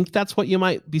they think that's what you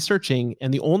might be searching.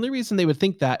 And the only reason they would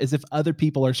think that is if other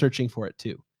people are searching for it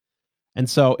too. And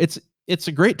so it's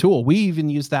a great tool. We even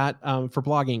use that for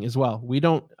blogging as well. We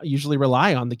don't usually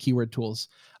rely on the keyword tools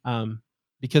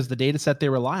because the data set they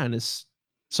rely on is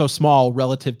so small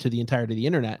relative to the entirety of the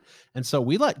internet. And so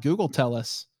we let Google tell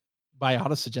us by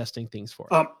auto suggesting things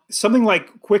for us. Something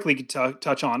like quickly to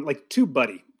touch on, like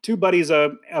TubeBuddy. TubeBuddy is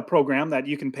a program that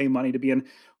you can pay money to be in.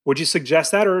 Would you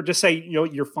suggest that, or just say,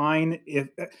 you're fine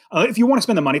if you want to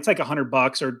spend the money? It's like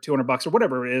 $100 or $200 or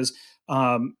whatever it is.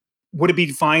 Would it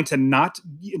be fine to not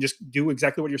just do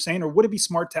exactly what you're saying, or would it be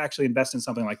smart to actually invest in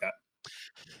something like that?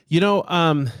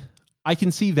 I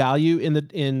can see value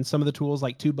in some of the tools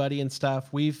like TubeBuddy and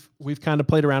stuff. We've kind of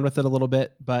played around with it a little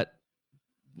bit, but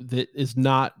it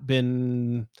hasn't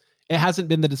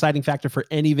been the deciding factor for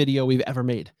any video we've ever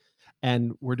made.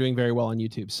 And we're doing very well on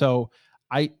YouTube. So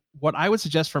what I would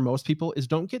suggest for most people is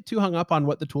don't get too hung up on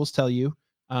what the tools tell you.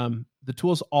 The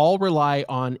tools all rely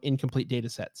on incomplete data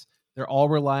sets. They're all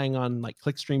relying on like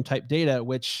clickstream type data,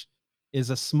 which is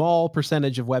a small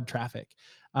percentage of web traffic.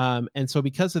 And so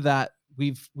because of that,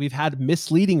 we've had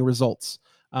misleading results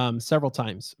several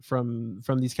times from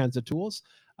these kinds of tools.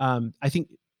 I think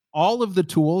all of the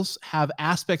tools have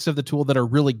aspects of the tool that are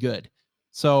really good.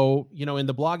 So, in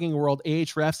the blogging world,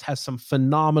 Ahrefs has some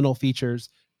phenomenal features.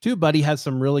 TubeBuddy has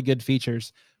some really good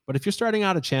features. But if you're starting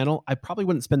out a channel, I probably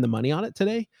wouldn't spend the money on it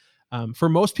today. For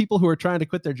most people who are trying to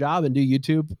quit their job and do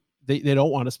YouTube, they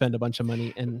don't want to spend a bunch of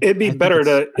money. And it'd be better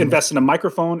to invest in a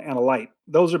microphone and a light.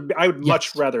 I would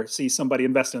much rather see somebody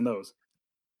invest in those.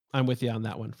 I'm with you on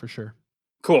that one for sure.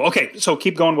 Cool. Okay. So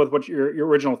keep going with what your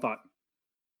original thought.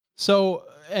 So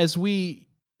as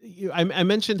I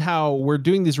mentioned how we're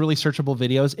doing these really searchable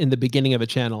videos in the beginning of a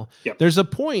channel. Yep. There's a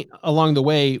point along the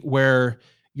way where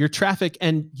your traffic,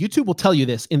 and YouTube will tell you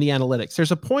this in the analytics,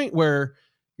 there's a point where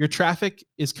your traffic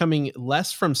is coming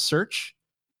less from search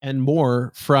and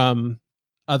more from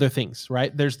other things,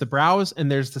 right? There's the browse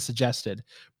and there's the suggested.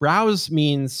 Browse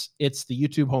means it's the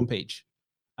YouTube homepage.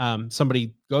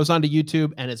 Somebody goes onto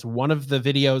YouTube and it's one of the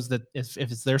videos that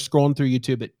if they're scrolling through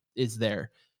YouTube, it is there.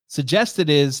 Suggested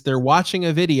is they're watching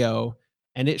a video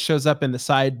and it shows up in the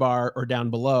sidebar or down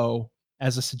below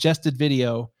as a suggested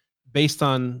video based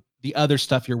on the other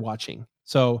stuff you're watching.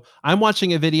 So I'm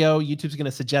watching a video, YouTube's going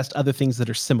to suggest other things that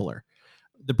are similar.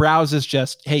 The browse is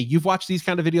just, hey, you've watched these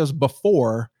kind of videos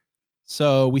before,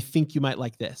 so we think you might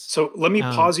like this. So let me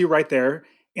pause you right there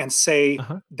and say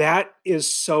that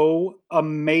is so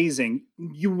amazing.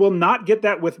 You will not get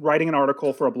that with writing an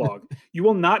article for a blog. You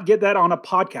will not get that on a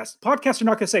podcast. Podcasts are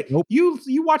not going to say, nope,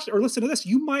 you watch or listen to this,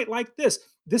 you might like this.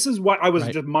 This is what I was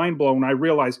just mind blown when I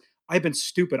realized I've been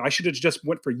stupid. I should have just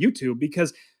went for YouTube,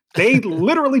 because they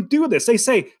literally do this. They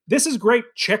say, this is great,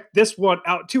 check this one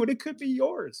out too, and it could be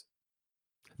yours.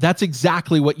 That's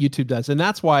exactly what YouTube does. And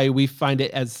that's why we find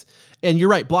it as, and you're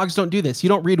right, blogs don't do this. You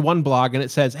don't read one blog and it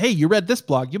says, hey, you read this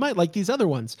blog, you might like these other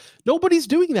ones. Nobody's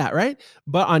doing that, right?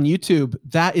 But on YouTube,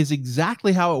 that is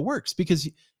exactly how it works. Because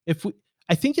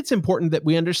I think it's important that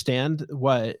we understand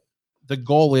what the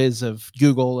goal is of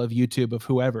Google, of YouTube, of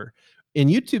whoever. In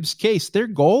YouTube's case, their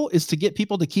goal is to get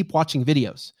people to keep watching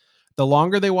videos. The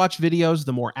longer they watch videos,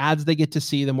 the more ads they get to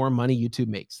see, the more money YouTube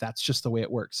makes. That's just the way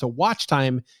it works. So watch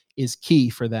time is key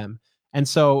for them. And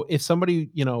so if somebody,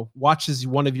 watches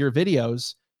one of your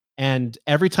videos and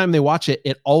every time they watch it,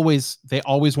 they always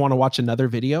want to watch another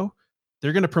video,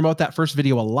 they're going to promote that first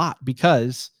video a lot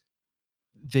because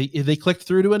they clicked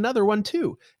through to another one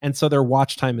too. And so their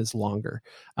watch time is longer.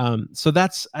 So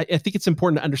I think it's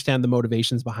important to understand the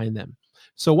motivations behind them.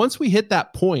 So once we hit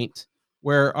that point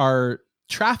where our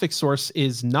traffic source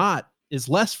is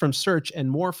less from search and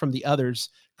more from the others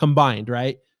combined,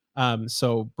 right?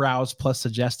 So browse plus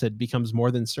suggested becomes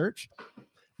more than search.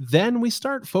 Then we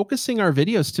start focusing our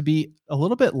videos to be a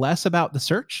little bit less about the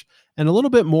search and a little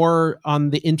bit more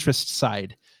on the interest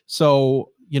side.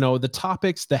 So, the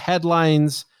topics, the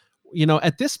headlines,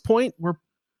 at this point, we're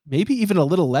maybe even a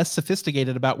little less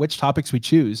sophisticated about which topics we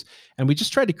choose. And we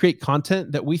just try to create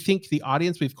content that we think the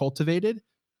audience we've cultivated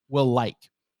will like.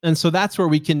 And so that's where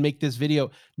we can make this video.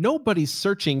 Nobody's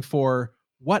searching for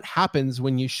what happens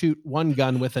when you shoot one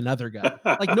gun with another gun.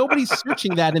 Like nobody's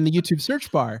searching that in the YouTube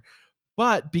search bar.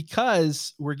 But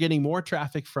because we're getting more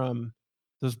traffic from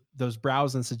those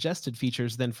browse and suggested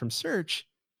features than from search,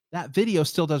 that video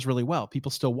still does really well.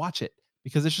 People still watch it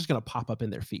because it's just going to pop up in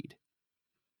their feed.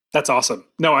 That's awesome.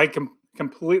 No, I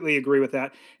completely agree with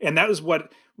that. And that is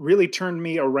what really turned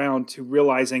me around to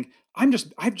realizing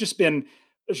I've just been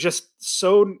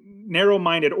so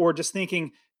narrow-minded, or just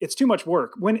thinking it's too much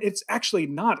work when it's actually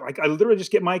not. Like I literally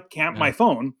just get my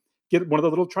phone, get one of the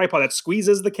little tripod that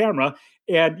squeezes the camera,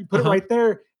 and you put it right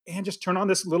there and just turn on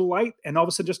this little light, and all of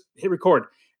a sudden just hit record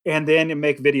and then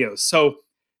make videos. So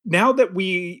now that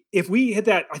if we hit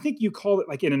that, I think you call it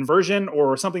like an inversion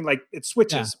or something, like it Yeah.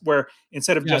 switches where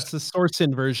instead of Yeah, just it's the source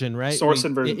inversion, right? source It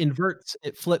inversion. inverts,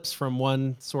 it flips from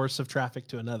one source of traffic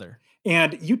to another.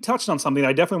 And you touched on something that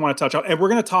I definitely want to touch on. And we're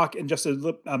going to talk in just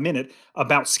a minute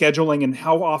about scheduling and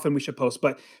how often we should post.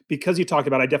 But because you talked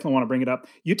about it, I definitely want to bring it up.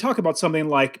 You talk about something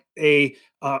like a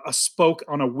spoke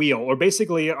on a wheel, or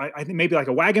basically, I think maybe like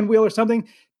a wagon wheel or something.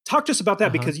 Talk to us about that,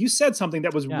 Uh-huh. because you said something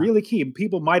that was Yeah. really key.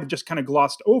 People might have just kind of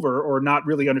glossed over or not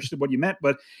really understood what you meant.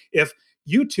 But if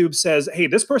YouTube says, hey,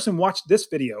 this person watched this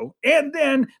video and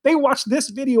then they watched this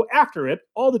video after it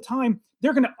all the time,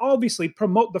 they're going to obviously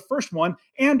promote the first one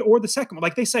and or the second one.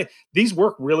 Like they say, these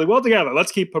work really well together.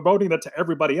 Let's keep promoting that to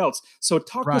everybody else. So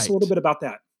talk to us a little Right. bit about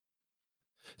that.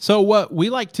 So what we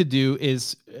like to do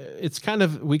is it's kind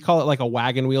of, we call it like a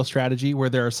wagon wheel strategy, where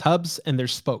there's hubs and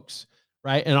there's spokes,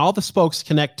 right? And all the spokes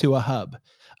connect to a hub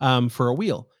for a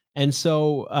wheel. And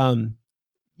so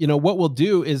what we'll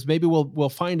do is maybe we'll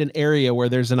find an area where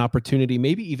there's an opportunity,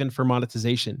 maybe even for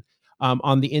monetization.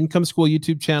 On the Income School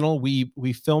YouTube channel,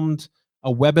 we filmed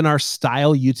a webinar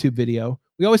style YouTube video.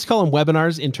 We always call them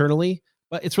webinars internally,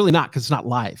 but it's really not, because it's not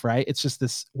live, right? It's just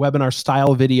this webinar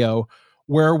style video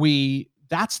where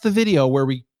that's the video where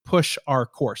we push our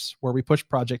course, where we push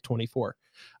Project 24.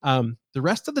 The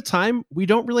rest of the time, we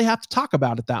don't really have to talk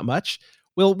about it that much.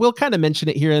 We'll kind of mention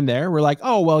it here and there. We're like,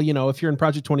 oh, well, if you're in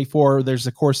Project 24, there's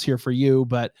a course here for you,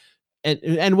 but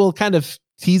and we'll kind of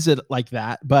tease it like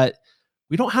that, but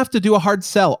we don't have to do a hard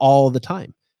sell all the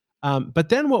time. But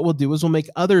then what we'll do is we'll make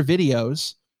other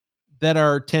videos that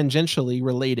are tangentially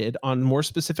related on more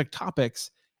specific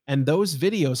topics, and those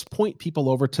videos point people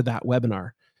over to that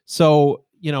webinar. So,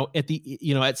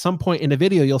 at some point in a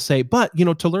video, you'll say, but,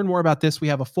 to learn more about this, we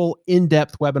have a full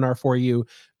in-depth webinar for you.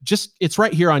 It's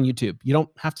right here on YouTube. You don't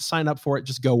have to sign up for it.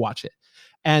 Just go watch it.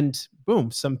 And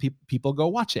boom, some people go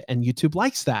watch it, and YouTube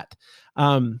likes that.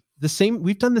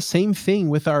 We've done the same thing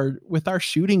with our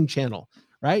shooting channel,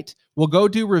 right? We'll go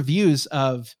do reviews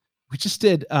of, we just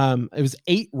did, it was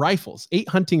 8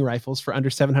 hunting rifles for under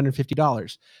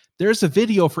 $750. There's a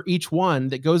video for each one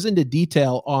that goes into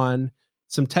detail on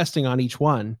some testing on each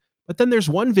one. But then there's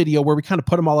one video where we kind of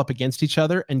put them all up against each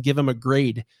other and give them a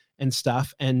grade and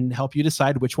stuff and help you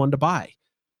decide which one to buy.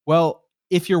 Well,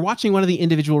 if you're watching one of the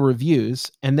individual reviews,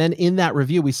 and then in that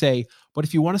review we say, but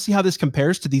if you want to see how this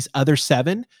compares to these other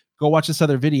 7, go watch this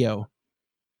other video.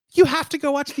 You have to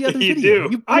go watch the other You video.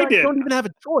 do. I did. You don't even have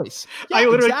a choice. Yeah, I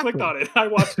literally exactly. clicked on it. I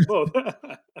watched both.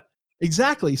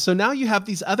 Exactly. So now you have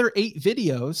these other 8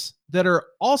 videos that are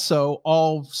also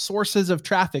all sources of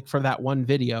traffic for that one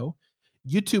video.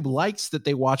 YouTube likes that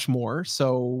they watch more,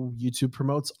 so YouTube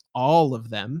promotes all of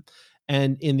them.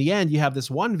 And in the end, you have this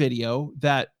one video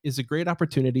that is a great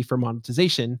opportunity for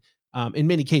monetization in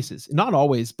many cases. Not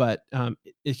always, but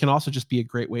it can also just be a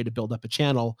great way to build up a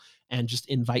channel and just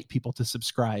invite people to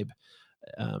subscribe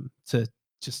to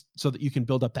just so that you can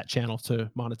build up that channel to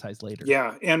monetize later.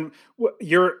 Yeah, and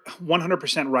you're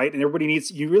 100% right, and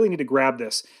you really need to grab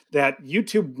this, that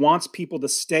YouTube wants people to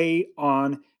stay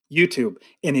on YouTube.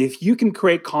 And if you can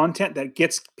create content that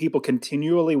gets people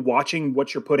continually watching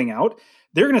what you're putting out,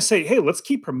 they're going to say, hey, let's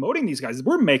keep promoting these guys.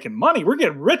 We're making money. We're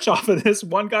getting rich off of this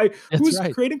one guy That's who's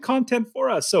right. creating content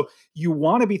for us. So you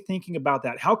want to be thinking about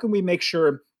that. How can we make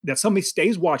sure that somebody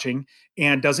stays watching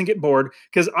and doesn't get bored?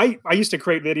 Because I used to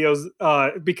create videos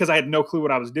because I had no clue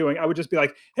what I was doing. I would just be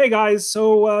like, hey guys,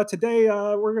 so today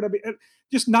we're going to be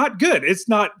just not good. It's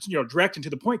not, direct and to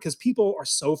the point, because people are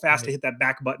so fast to hit that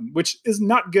back button, which is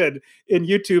not good in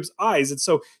YouTube's eyes. And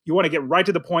so you want to get right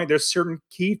to the point. There's certain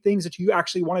key things that you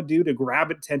actually want to do to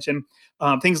grab attention.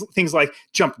 Things like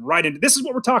jump right into, this is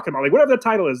what we're talking about. Like whatever the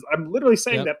title is, I'm literally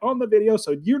saying that on the video,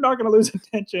 so you're not going to lose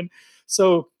attention.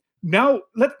 So now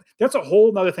that's a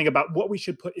whole nother thing about what we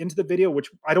should put into the video, which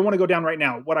I don't want to go down right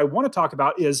now. What I want to talk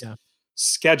about is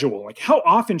schedule. Like how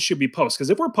often should we post? Because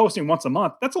if we're posting once a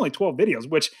month, that's only 12 videos,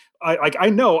 which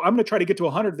I know I'm going to try to get to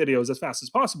 100 videos as fast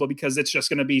as possible, because it's just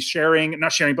going to be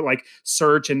not sharing, but like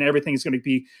search, and everything is going to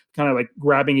be kind of like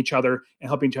grabbing each other and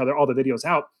helping each other, all the videos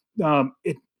out.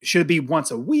 Should it be once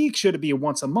a week? Should it be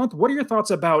once a month? What are your thoughts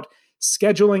about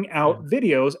scheduling out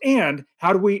videos, and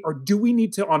do we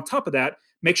need to, on top of that,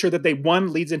 make sure that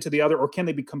one leads into the other, or can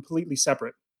they be completely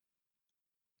separate?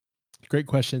 Great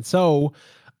question. So,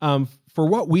 for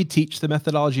what we teach, the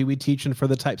methodology we teach, and for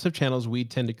the types of channels we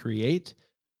tend to create,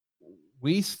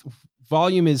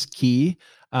 volume is key.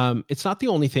 It's not the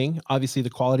only thing. Obviously, the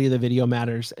quality of the video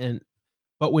matters,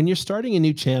 but when you're starting a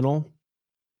new channel,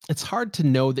 it's hard to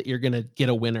know that you're going to get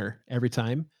a winner every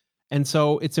time, and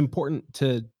so it's important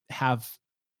to have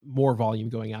more volume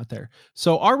going out there.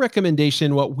 So our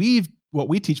recommendation, what we've what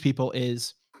we teach people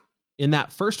is in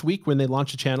that first week when they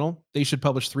launch a channel, they should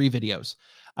publish 3 videos.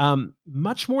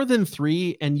 Much more than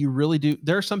 3. And you really do.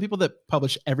 There are some people that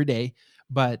publish every day,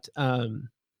 but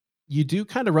you do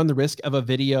kind of run the risk of a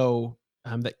video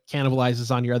that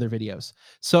cannibalizes on your other videos.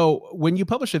 So when you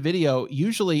publish a video,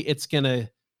 usually it's going to,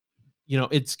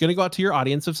 it's going to go out to your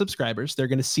audience of subscribers. They're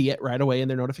going to see it right away in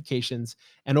their notifications.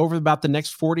 And over about the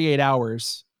next 48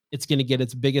 hours, it's going to get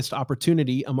its biggest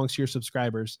opportunity amongst your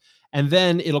subscribers. And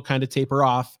then it'll kind of taper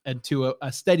off into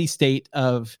a steady state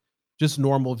of just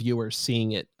normal viewers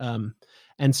seeing it.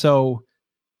 And so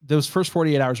those first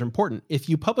 48 hours are important. If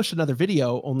you publish another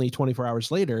video only 24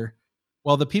 hours later,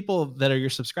 well, the people that are your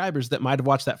subscribers that might have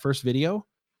watched that first video,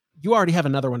 you already have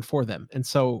another one for them. And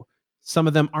so some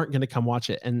of them aren't going to come watch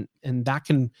it. And that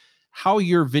can, how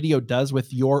your video does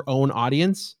with your own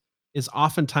audience is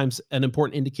oftentimes an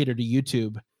important indicator to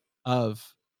YouTube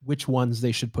of which ones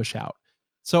they should push out.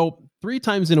 So 3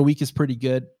 times in a week is pretty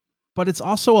good, but it's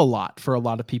also a lot for a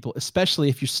lot of people, especially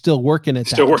if you're still working at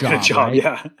Still that working job, a job, right?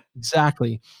 yeah.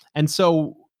 Exactly. And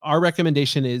so our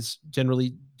recommendation is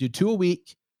generally do 2 a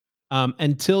week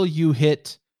until you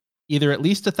hit either at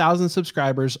least 1,000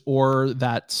 subscribers or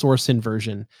that source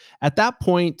inversion. At that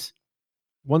point,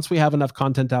 once we have enough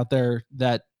content out there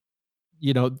that,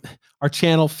 our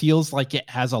channel feels like it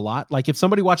has a lot. Like if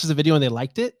somebody watches a video and they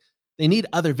liked it, they need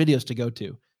other videos to go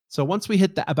to. So once we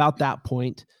hit about that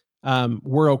point,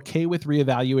 we're okay with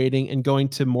reevaluating and going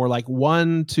to more like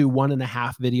 1 to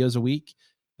 1.5 videos a week.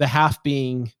 The half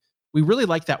being, we really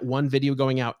like that one video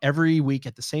going out every week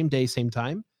at the same day, same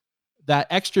time. That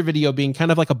extra video being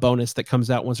kind of like a bonus that comes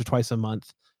out once or twice a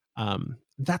month.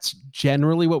 That's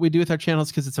generally what we do with our channels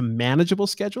because it's a manageable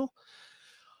schedule.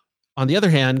 On the other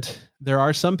hand, there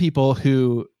are some people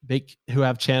who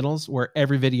have channels where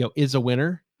every video is a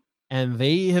winner, and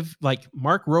they have, like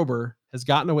Mark Rober has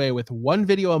gotten away with 1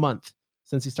 video a month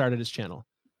since he started his channel.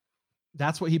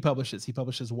 That's what he publishes. He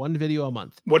publishes 1 video a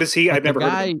month. What is he? But I've never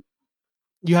heard of him.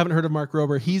 You haven't heard of Mark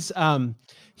Rober? He's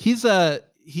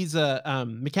a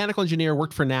mechanical engineer,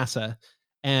 worked for NASA,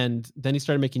 and then he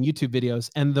started making YouTube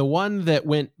videos. And the one that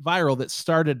went viral that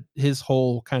started his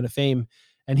whole kind of fame,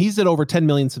 and he's at over 10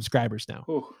 million subscribers now.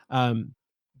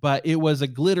 But it was a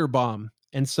glitter bomb.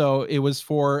 And so it was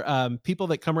for people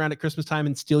that come around at Christmas time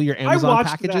and steal your Amazon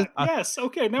packages. That. Yes.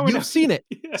 Okay. Now you've seen it.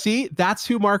 Yeah. See, that's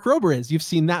who Mark Rober is. You've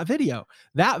seen that video.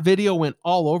 That video went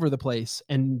all over the place.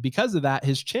 And because of that,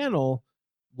 his channel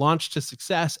launched to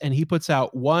success, and he puts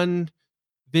out 1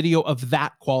 video of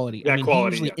that quality. He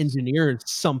usually engineers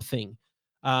something.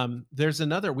 There's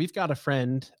another, we've got a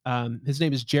friend, his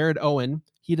name is Jared Owen.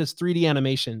 He does 3D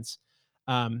animations.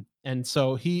 And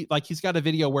so he's got a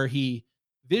video where he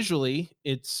visually,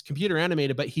 it's computer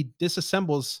animated, but he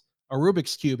disassembles a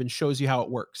Rubik's Cube and shows you how it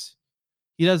works.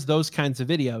 He does those kinds of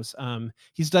videos.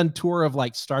 He's done tour of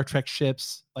like Star Trek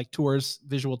ships, like tours,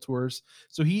 visual tours.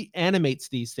 So he animates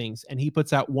these things and he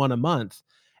puts out 1 a month.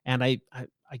 And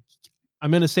I'm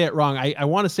going to say it wrong. I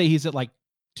want to say he's at like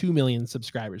 2 million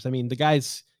subscribers. I mean, the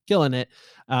guy's killing it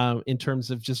in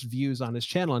terms of just views on his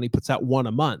channel, and he puts out 1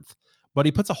 a month. But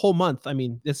he puts a whole month. I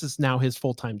mean, this is now his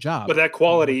full-time job. But that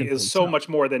quality is so much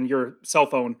more than your cell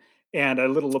phone and a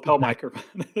little lapel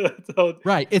microphone.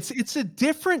 Right. It's a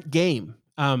different game.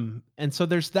 And so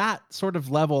there's that sort of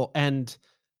level. And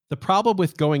the problem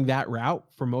with going that route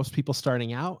for most people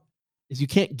starting out is you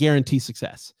can't guarantee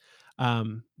success.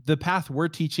 The path we're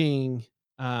teaching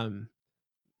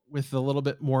with a little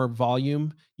bit more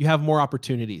volume, you have more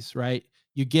opportunities, right?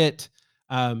 You get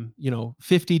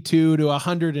 52 to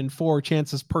 104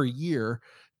 chances per year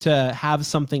to have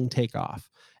something take off.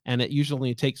 And it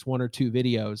usually takes 1 or 2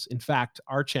 videos. In fact,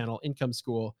 our channel, Income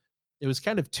School, it was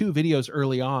kind of 2 videos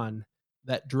early on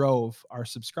that drove our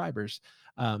subscribers.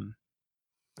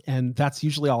 And that's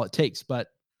usually all it takes, but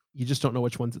you just don't know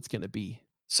which ones it's going to be.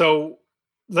 So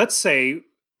let's say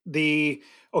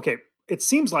it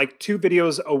seems like 2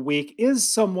 videos a week is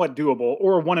somewhat doable,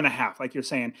 or 1.5, like you're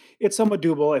saying. It's somewhat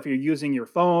doable if you're using your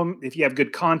phone, if you have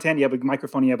good content, you have a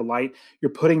microphone, you have a light,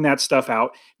 you're putting that stuff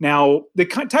out. Now, the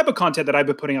type of content that I've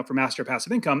been putting out for Master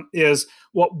Passive Income is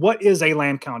what is a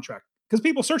land contract? Because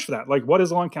people search for that. Like, what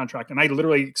is a land contract? And I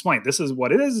literally explain, this is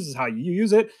what it is. This is how you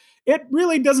use it. It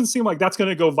really doesn't seem like that's going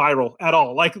to go viral at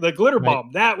all. Like the glitter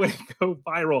bomb, that would go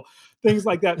viral. Things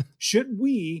like that. Should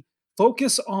we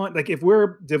focus on, like, if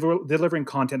we're delivering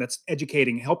content that's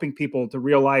educating, helping people to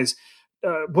realize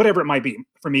whatever it might be?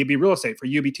 For me, it'd be real estate. For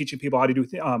you, be teaching people how to do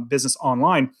business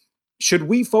online. Should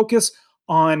we focus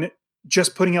on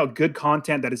just putting out good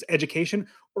content that is education,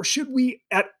 or should we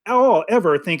at all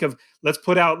ever think of, let's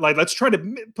put out, like, let's try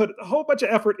to put a whole bunch of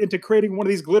effort into creating one of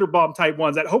these glitter bomb type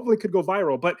ones that hopefully could go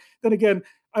viral? But then again,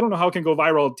 I don't know how it can go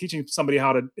viral teaching somebody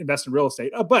how to invest in real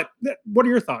estate. But what are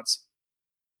your thoughts?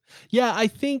 Yeah, I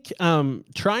think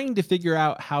trying to figure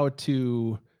out how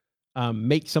to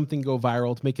make something go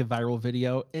viral, to make a viral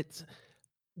video,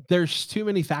 there's too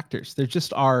many factors. There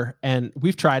just are, and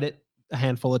we've tried it a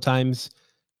handful of times,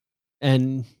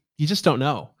 and you just don't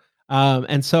know.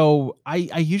 And so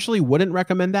I usually wouldn't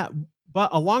recommend that. But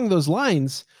along those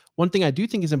lines, one thing I do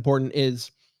think is important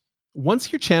is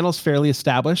once your channel's fairly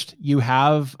established, you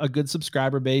have a good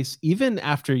subscriber base, even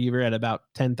after you're at about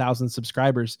 10,000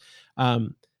 subscribers,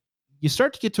 you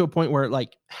start to get to a point where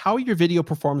like how your video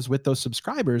performs with those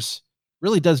subscribers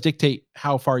really does dictate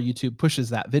how far YouTube pushes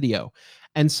that video.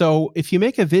 And so if you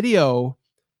make a video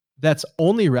that's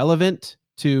only relevant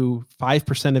to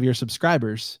 5% of your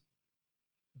subscribers,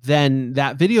 then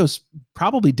that video's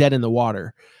probably dead in the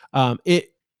water.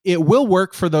 It will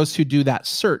work for those who do that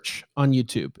search on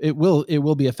YouTube. It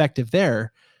will be effective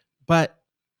there, but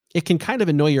it can kind of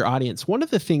annoy your audience. One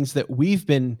of the things that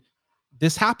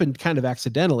this happened kind of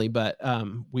accidentally, but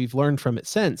we've learned from it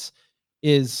since,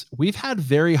 is we've had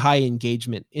very high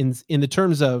engagement in the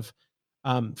terms of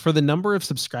for the number of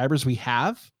subscribers we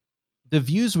have, the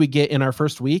views we get in our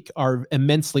first week are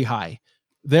immensely high.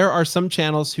 There are some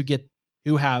channels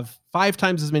who have 5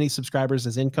 times as many subscribers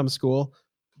as Income School,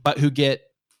 but who get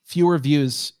fewer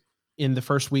views in the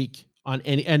first week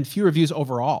and fewer views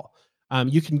overall.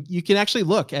 You can actually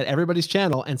look at everybody's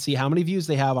channel and see how many views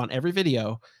they have on every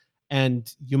video.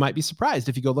 And you might be surprised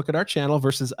if you go look at our channel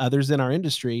versus others in our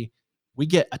industry, we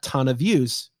get a ton of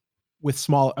views with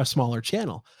a smaller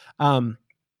channel.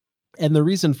 And the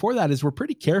reason for that is we're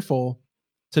pretty careful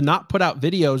to not put out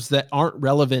videos that aren't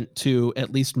relevant to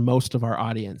at least most of our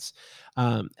audience.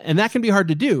 And that can be hard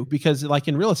to do because, like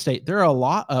in real estate, there are a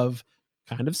lot of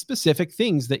kind of specific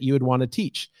things that you would want to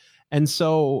teach. And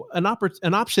so an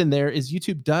option there is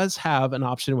YouTube does have an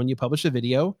option when you publish a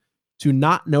video to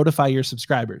not notify your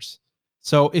subscribers.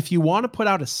 So if you want to put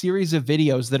out a series of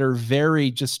videos that are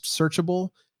very just searchable,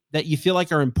 that you feel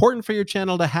like are important for your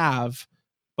channel to have,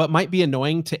 but might be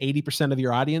annoying to 80% of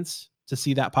your audience to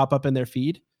see that pop up in their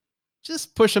feed,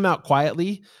 just push them out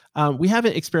quietly. We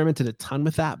haven't experimented a ton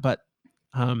with that, but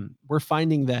we're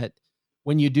finding that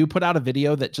when you do put out a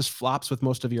video that just flops with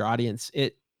most of your audience,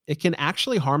 it can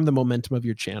actually harm the momentum of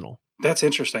your channel. That's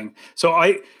interesting. So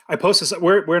I posted,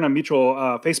 we're in a mutual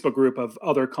Facebook group of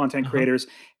other content creators,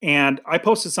 and I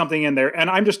posted something in there, and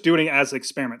I'm just doing it as an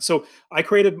experiment. So I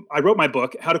wrote my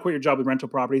book, How to Quit Your Job with Rental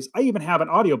Properties. I even have an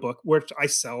audiobook which I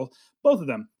sell both of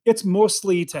them. It's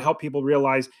mostly to help people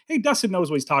realize, hey, Dustin knows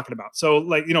what he's talking about. So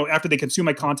like, after they consume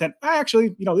my content, I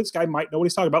actually, this guy might know what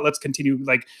he's talking about. Let's continue,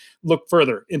 like, look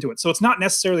further into it. So it's not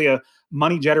necessarily a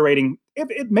money generating,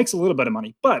 it makes a little bit of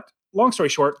money, but long story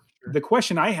short, the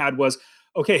question I had was,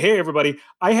 okay, hey, everybody,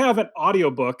 I have an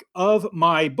audiobook of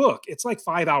my book. It's like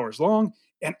 5 hours long.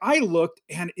 And I looked,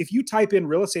 and if you type in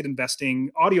real estate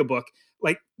investing audiobook,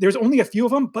 like there's only a few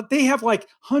of them, but they have like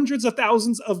hundreds of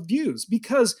thousands of views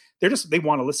because they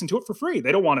want to listen to it for free.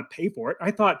 They don't want to pay for it.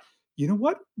 I thought, you know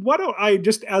what? Why don't I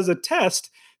just, as a test,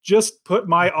 just put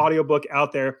my audiobook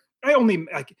out there? I only,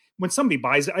 like, when somebody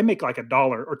buys it, I make like $1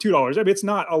 or $2. I mean, it's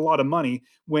not a lot of money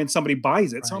when somebody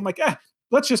buys it. Right. So I'm like,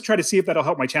 let's just try to see if that'll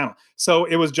help my channel. So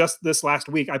it was just this last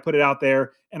week, I put it out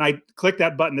there and I clicked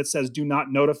that button that says, do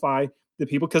not notify the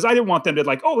people. Cause I didn't want them to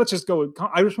like, oh, let's just go.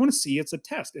 I just want to see, it's a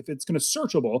test, if it's going to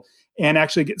searchable and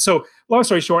actually get, so long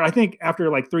story short, I think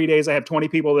after like 3 days, I have 20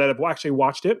 people that have actually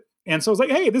watched it. And so I was like,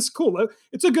 hey, this is cool.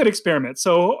 It's a good experiment.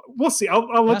 So we'll see.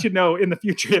 I'll let you know in the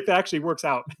future if it actually works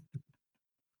out.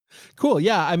 Cool.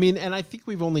 Yeah. I mean, and I think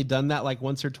we've only done that like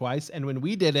once or twice. And when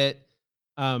we did it,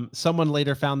 someone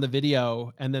later found the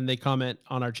video and then they comment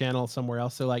on our channel somewhere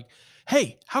else. They're like,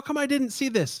 hey, how come I didn't see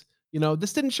this?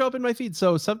 This didn't show up in my feed.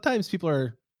 So sometimes people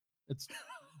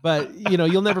but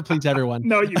you'll never please everyone.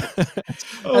 No, that's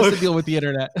the deal with the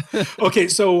internet. Okay.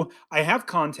 So I have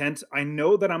content. I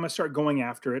know that I'm going to start going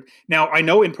after it. Now I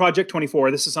know in Project 24,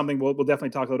 this is something we'll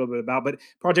definitely talk a little bit about, but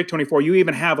Project 24, you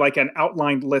even have like an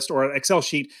outlined list or an Excel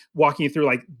sheet walking you through,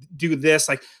 like, do this,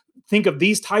 like think of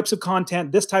these types of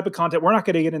content, this type of content. We're not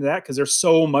going to get into that because there's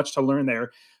so much to learn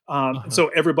there. So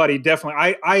everybody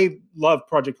definitely, I love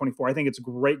Project 24. I think it's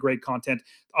great content.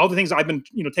 All the things I've been,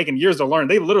 taking years to learn,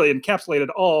 they literally encapsulated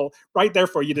all right there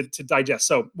for you to digest.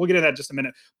 So we'll get into that in just a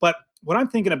minute. But what I'm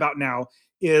thinking about now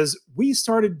is we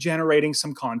started generating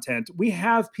some content. We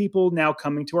have people now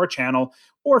coming to our channel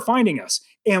or finding us,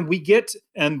 and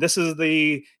this is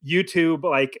the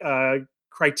YouTube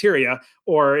criteria,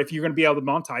 or if you're going to be able to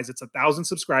monetize, it's 1,000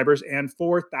 subscribers and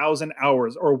 4,000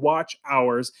 hours or watch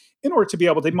hours in order to be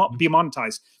able to be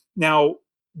monetized. Now,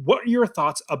 what are your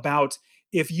thoughts about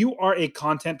if you are a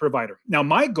content provider? Now,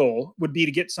 my goal would be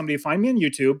to get somebody to find me on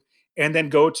YouTube and then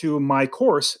go to my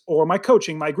course or my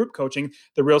coaching, my group coaching,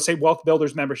 the Real Estate Wealth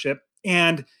Builders membership,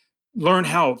 and learn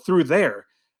how through there.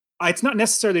 It's not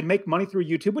necessarily to make money through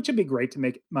YouTube, which would be great to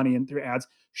make money in through ads.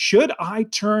 Should I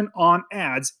turn on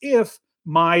ads if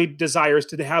my desire is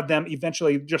to have them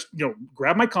eventually just,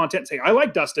 grab my content and say, I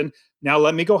like Dustin, now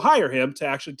let me go hire him to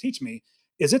actually teach me?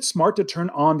 Is it smart to turn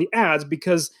on the ads?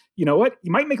 Because you know what?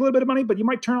 You might make a little bit of money, but you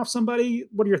might turn off somebody.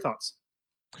 What are your thoughts?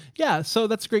 Yeah, so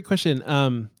that's a great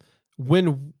question.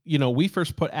 When we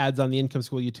first put ads on the Income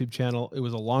School YouTube channel, it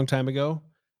was a long time ago.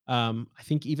 I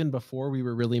think even before we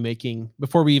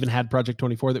even had Project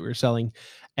 24 that we were selling,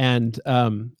 and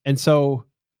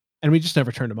we just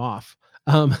never turned them off.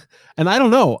 And I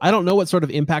don't know what sort of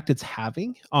impact it's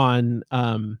having on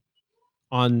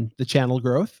the channel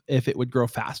growth, if it would grow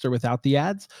faster without the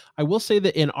ads. I will say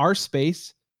that in our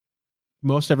space,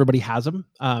 most everybody has them,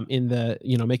 in the,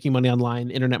 making money online,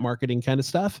 internet marketing kind of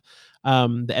stuff.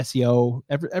 The SEO,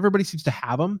 everybody seems to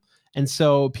have them. And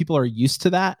so people are used to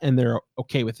that and they're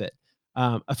okay with it.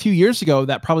 A few years ago,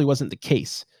 that probably wasn't the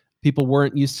case. People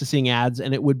weren't used to seeing ads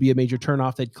and it would be a major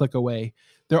turnoff. They'd click away.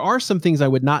 There are some things I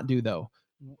would not do though.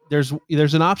 There's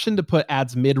an option to put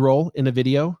ads mid-roll in a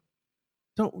video.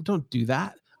 Don't do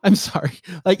that. I'm sorry.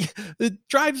 Like, it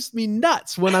drives me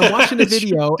nuts when I'm watching a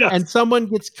video and someone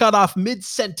gets cut off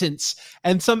mid-sentence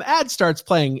and some ad starts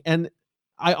playing, and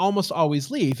I almost always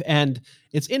leave. And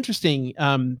it's interesting.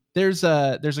 There's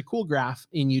a cool graph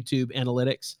in YouTube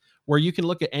Analytics where you can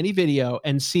look at any video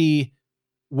and see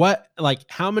what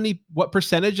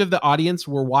percentage of the audience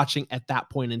were watching at that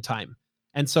point in time.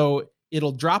 And so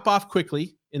it'll drop off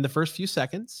quickly in the first few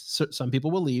seconds. So some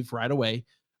people will leave right away.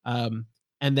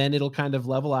 And then it'll kind of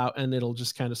level out and it'll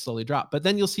just kind of slowly drop. But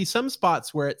then you'll see some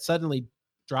spots where it suddenly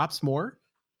drops more.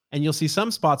 And you'll see some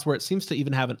spots where it seems to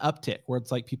even have an uptick, where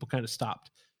it's like people kind of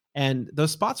stopped. And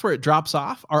those spots where it drops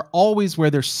off are always where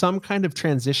there's some kind of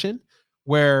transition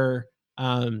where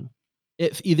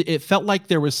it felt like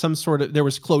there was there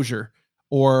was closure,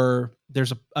 or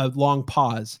there's a long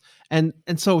pause. And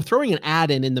so throwing an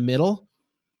ad in the middle,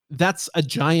 that's a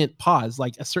giant pause.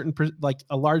 Like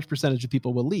a large percentage of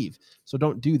people will leave. So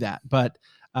don't do that. But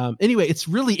anyway, it's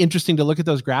really interesting to look at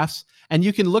those graphs, and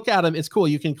you can look at them. It's cool.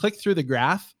 You can click through the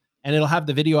graph and it'll have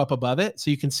the video up above it.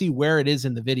 So you can see where it is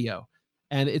in the video.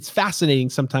 And it's fascinating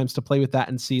sometimes to play with that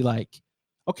and see, like,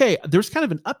 okay, there's kind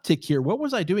of an uptick here. What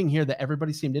was I doing here that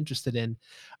everybody seemed interested in?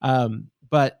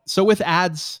 But so with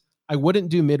ads, I wouldn't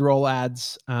do mid-roll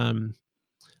ads.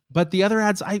 But the other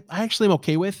ads, I actually am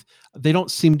okay with. They don't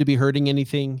seem to be hurting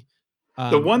anything.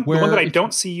 The one that I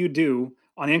don't see you do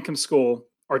on Income School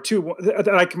are two that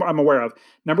I'm aware of.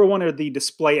 Number one are the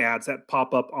display ads that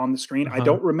pop up on the screen. I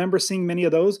don't remember seeing many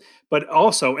of those. But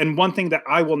also, and one thing that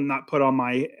I will not put on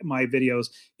my videos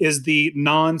is the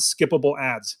non-skippable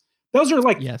ads. Those are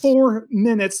like 4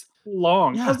 minutes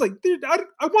long. Yeah. I was like, dude, I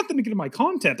want them to get my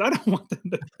content. I don't want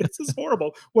them to. This is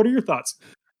horrible. What are your thoughts?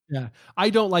 Yeah, I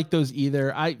don't like those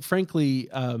either. Frankly,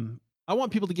 I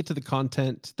want people to get to the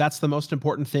content. That's the most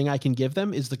important thing I can give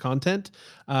them, is the content.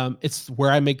 It's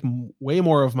where I make way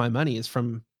more of my money, is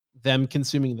from them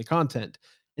consuming the content.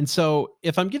 And so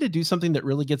if I'm going to do something that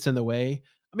really gets in the way,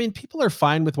 I mean, people are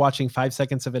fine with watching 5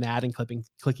 seconds of an ad and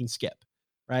clicking skip,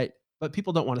 right? But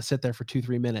people don't want to sit there for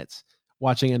 2-3 minutes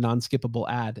watching a non-skippable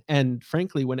ad. And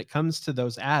frankly, when it comes to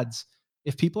those ads,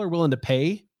 if people are willing to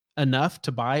pay enough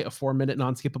to buy a 4-minute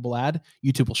non-skippable ad,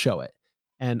 YouTube will show it.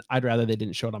 And I'd rather they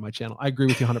didn't show it on my channel. I agree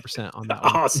with you 100% on that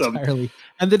one. Awesome. Entirely.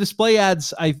 And the display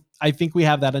ads, I think we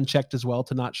have that unchecked as well,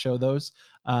 to not show those.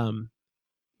 And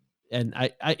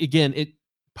I again, it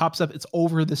pops up, it's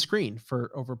over the screen,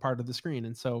 over part of the screen.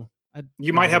 And so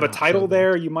you might have a title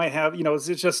there. You might have, it's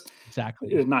just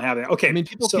exactly not have that. Okay. I mean,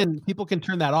 people can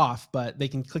turn that off, but they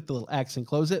can click the little X and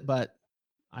close it. But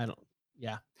I don't.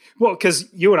 Yeah. Well,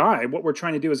 because you and I, what we're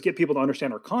trying to do is get people to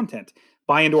understand our content,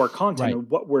 buy into our content, and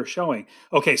what we're showing.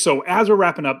 Okay, so as we're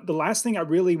wrapping up, the last thing I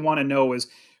really want to know is,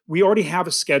 we already have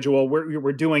a schedule where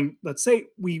we're doing, let's say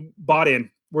we bought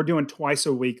in we're doing twice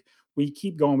a week. We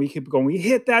keep going, we keep going. We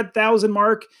hit that 1,000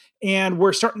 mark, and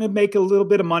we're starting to make a little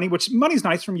bit of money, which money's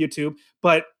nice from YouTube,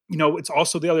 but it's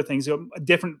also the other things,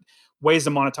 different ways to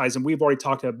monetize. And we've already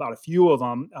talked about a few of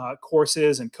them,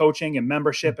 courses and coaching and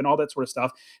membership and all that sort of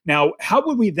stuff. Now, how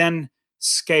would we then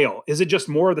scale? Is it just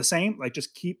more of the same? Like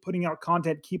just keep putting out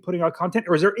content,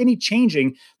 or is there any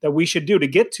changing that we should do to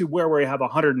get to where we have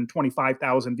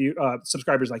 125,000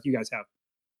 subscribers like you guys have?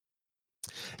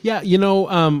 Yeah,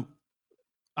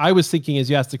 I was thinking, as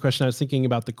you asked the question, I was thinking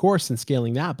about the course and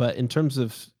scaling that. But in terms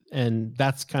of, and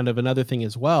that's kind of another thing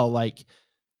as well, like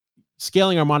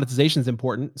scaling our monetization is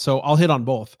important. So I'll hit on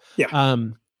both. Yeah.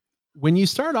 When you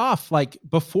start off, like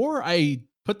before I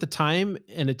put the time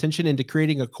and attention into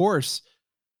creating a course,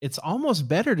 it's almost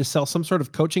better to sell some sort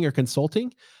of coaching or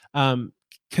consulting.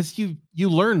 Because you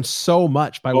learn so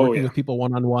much by working with people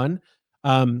one-on-one.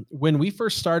 When we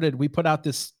first started, we put out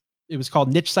this, it was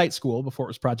called Niche Site School before it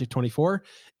was Project 24.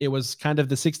 It was kind of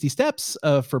the 60 steps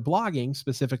for blogging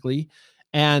specifically.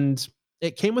 And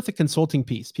it came with a consulting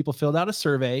piece. People filled out a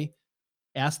survey,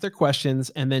 asked their questions,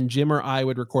 and then Jim or I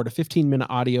would record a 15-minute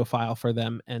audio file for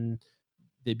them, and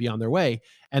they'd be on their way.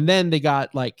 And then they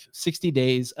got like 60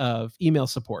 days of email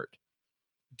support.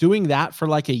 Doing that for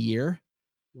like a year,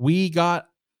 we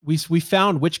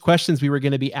found which questions we were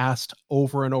going to be asked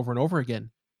over and over and over again.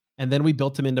 And then we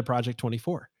built them into Project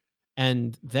 24.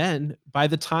 And then by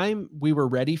the time we were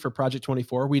ready for Project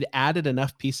 24, we'd added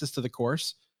enough pieces to the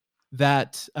course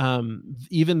that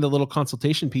even the little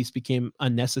consultation piece became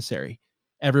unnecessary.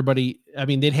 Everybody,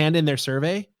 they'd hand in their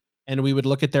survey and we would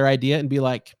look at their idea and be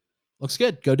like, looks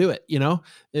good, go do it.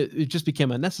 It just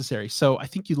became unnecessary. So I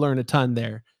think you learn a ton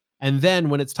there. And then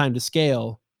when it's time to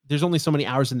scale, there's only so many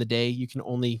hours in the day. You can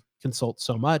only consult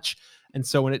so much. And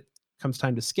so when it comes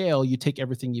time to scale, you take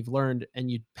everything you've learned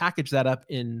and you package that up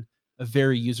in a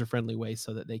very user-friendly way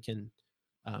so that they can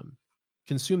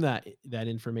consume that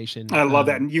information. I love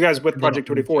that. And you guys with Project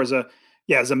 24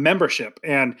 as a membership,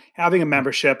 and having a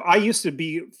membership, I used to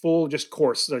be full just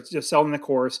course, just selling the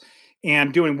course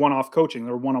and doing one-off coaching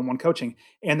or one-on-one coaching.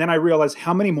 And then I realized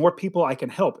how many more people I can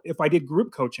help if I did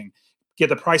group coaching, get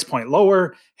the price point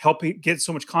lower, help get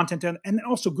so much content in, and then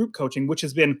also group coaching, which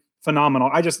has been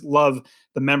phenomenal. I just love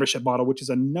the membership model, which is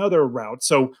another route.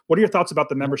 So what are your thoughts about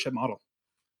the membership model?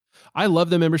 I love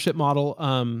the membership model.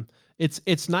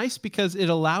 It's nice because it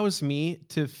allows me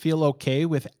to feel okay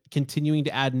with continuing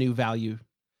to add new value.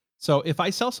 So if I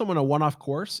sell someone a one-off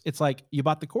course, it's like, you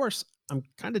bought the course, I'm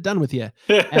kind of done with you.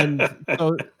 And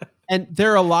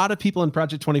there are a lot of people in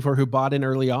Project 24 who bought in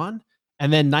early on.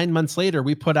 And then 9 months later,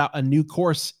 we put out a new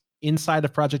course inside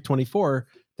of Project 24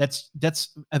 that's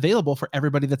available for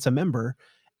everybody that's a member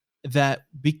that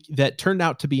turned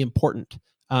out to be important.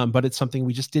 But it's something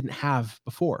we just didn't have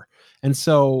before. And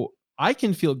so I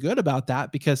can feel good about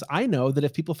that because I know that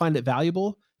if people find it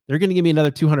valuable, they're going to give me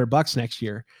another $200 next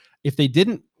year. If they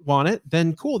didn't want it,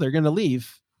 then cool, they're going to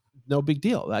leave. No big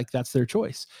deal. Like, that's their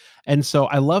choice. And so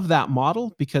I love that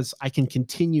model because I can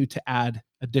continue to add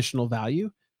additional value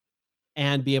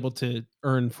and be able to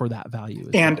earn for that value.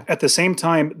 And at the same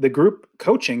time, the group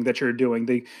coaching that you're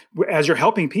doing, as you're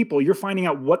helping people, you're finding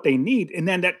out what they need. And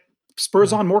then that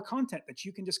spurs on more content that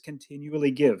you can just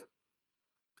continually give.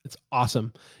 It's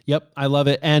awesome. Yep. I love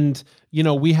it. And,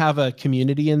 we have a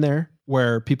community in there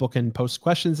where people can post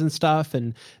questions and stuff.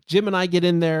 And Jim and I get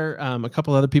in there. A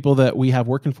couple other people that we have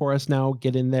working for us now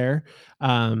get in there.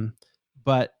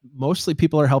 But mostly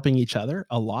people are helping each other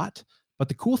a lot. But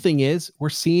the cool thing is we're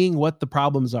seeing what the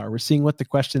problems are. We're seeing what the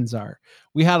questions are.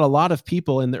 We had a lot of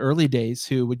people in the early days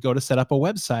who would go to set up a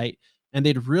website and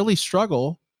they'd really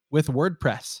struggle with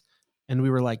WordPress. And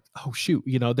we were like, oh, shoot,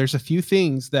 there's a few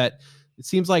things that it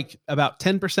seems like about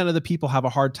 10% of the people have a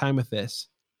hard time with this.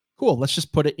 Cool. Let's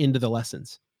just put it into the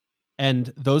lessons.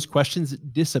 And those questions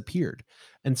disappeared.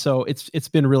 And so it's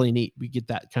been really neat. We get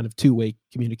that kind of two-way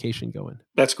communication going.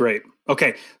 That's great.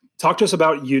 Okay. Talk to us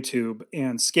about YouTube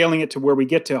and scaling it to where we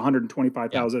get to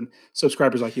 125,000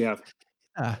 subscribers like you have.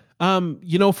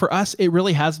 For us, it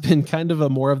really has been kind of a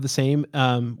more of the same.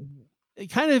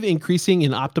 Kind of increasing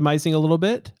and optimizing a little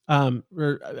bit.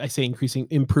 Or I say increasing,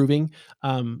 improving.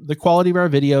 The quality of our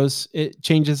videos, it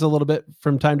changes a little bit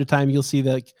from time to time. You'll see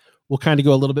that we'll kind of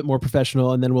go a little bit more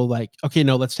professional, and then we'll okay,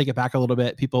 no, let's take it back a little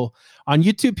bit. People on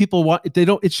YouTube,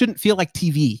 it shouldn't feel like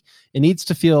TV. It needs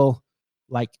to feel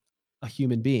like a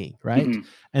human being, right? Mm-hmm.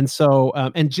 And so,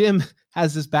 and Jim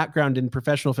has this background in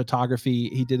professional photography.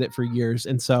 He did it for years.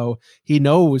 And so he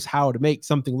knows how to make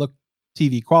something look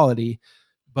TV quality.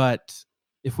 But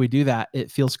if we do that,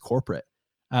 it feels corporate.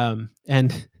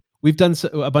 And we've done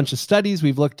a bunch of studies.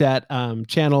 We've looked at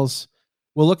channels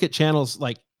we'll look at channels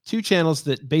like two channels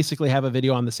that basically have a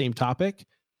video on the same topic,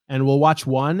 and we'll watch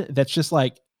one that's just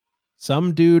like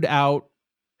some dude out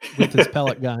with his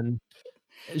pellet gun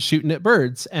shooting at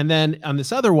birds. And then on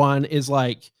this other one is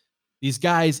like these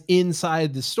guys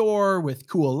inside the store with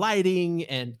cool lighting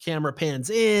and camera pans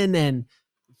in and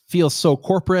feels so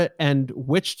corporate. And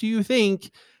which do you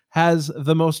think has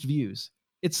the most views?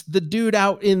 It's the dude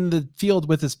out in the field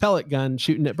with his pellet gun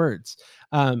shooting at birds,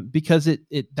 because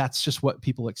that's just what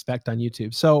people expect on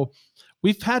YouTube. So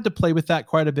we've had to play with that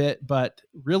quite a bit, but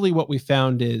really what we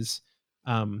found is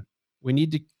we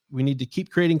need to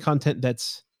keep creating content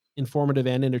that's informative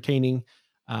and entertaining.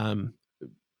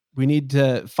 We need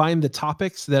to find the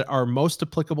topics that are most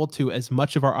applicable to as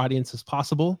much of our audience as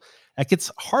possible. That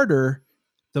gets harder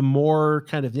the more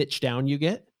kind of niche down you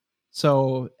get.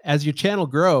 So as your channel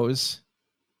grows,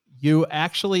 you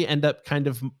actually end up kind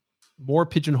of more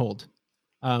pigeonholed,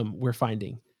 we're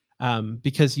finding,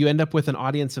 because you end up with an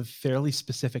audience of fairly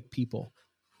specific people.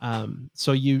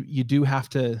 So you do have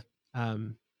to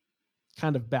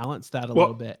kind of balance that a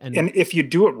little bit. And if you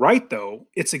do it right, though,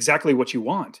 it's exactly what you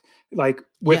want. Like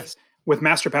with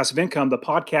Master Passive Income, the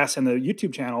podcast and the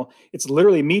YouTube channel, it's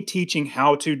literally me teaching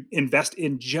how to invest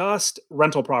in just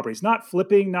rental properties, not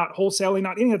flipping, not wholesaling,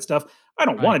 not any of that stuff. I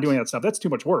don't want to do any of that stuff. That's too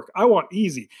much work. I want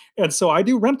easy. And so I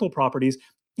do rental properties.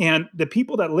 And the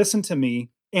people that listen to me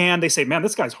and they say, man,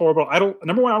 this guy's horrible.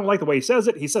 Number one, I don't like the way he says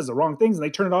it. He says the wrong things and they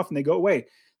turn it off and they go away.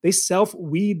 They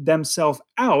self-weed themselves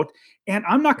out. And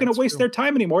I'm not going to waste their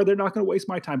time anymore. They're not going to waste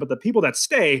my time. But the people that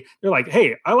stay, they're like,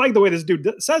 hey, I like the way this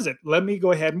dude says it. Let me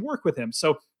go ahead and work with him.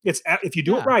 So if you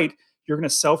do it right, you're going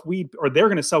to self-weed, or they're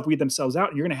going to self-weed themselves out.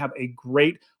 And you're going to have a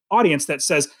great audience that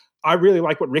says, I really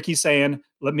like what Ricky's saying.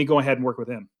 Let me go ahead and work with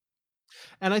him.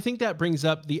 And I think that brings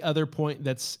up the other point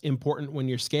that's important when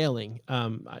you're scaling.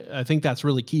 I think that's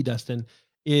really key, Dustin,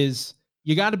 is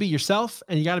you got to be yourself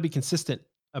and you got to be consistent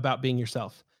about being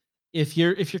yourself. If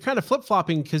you're kind of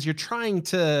flip-flopping because you're trying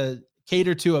to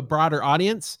cater to a broader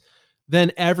audience,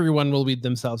 then everyone will weed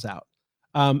themselves out.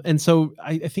 And so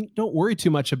I think don't worry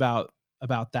too much about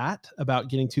that, about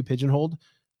getting too pigeonholed.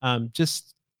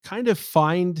 Just kind of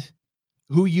find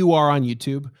who you are on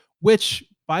YouTube, which,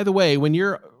 by the way, when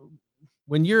you're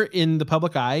in the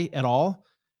public eye at all,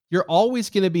 you're always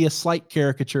going to be a slight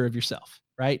caricature of yourself,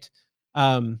 right?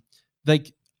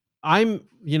 Like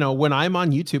when I'm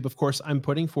on YouTube, of course, I'm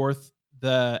putting forth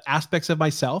the aspects of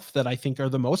myself that I think are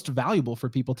the most valuable for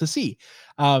people to see.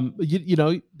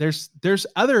 There's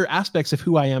other aspects of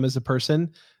who I am as a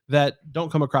person that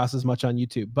don't come across as much on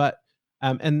YouTube, but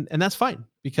and that's fine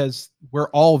because we're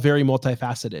all very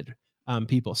multifaceted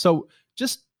people. So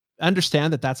just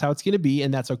understand that that's how it's going to be,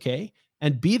 and that's okay.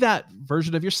 And be that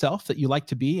version of yourself that you like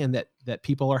to be, and that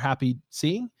people are happy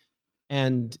seeing,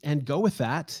 and go with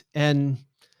that. And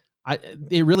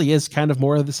it really is kind of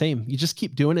more of the same. You just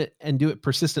keep doing it and do it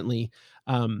persistently.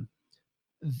 I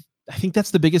think that's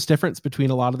the biggest difference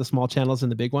between a lot of the small channels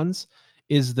and the big ones.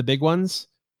 Is the big ones,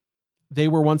 they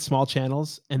were once small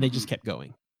channels and they just kept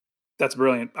going. That's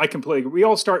brilliant. I completely agree. We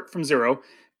all start from zero.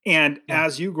 And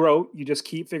as you grow, you just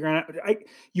keep figuring out,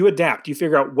 you adapt, you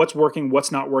figure out what's working,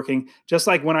 what's not working. Just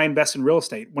like when I invest in real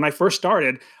estate, when I first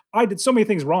started, I did so many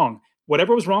things wrong.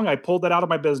 Whatever was wrong, I pulled that out of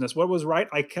my business. What was right,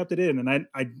 I kept it in, and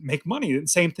I make money. And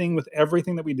same thing with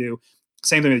everything that we do.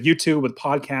 Same thing with YouTube, with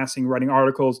podcasting, writing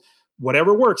articles,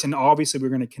 whatever works. And obviously we're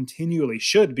going to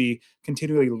should be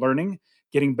continually learning,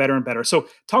 getting better and better. So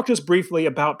talk to us briefly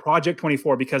about Project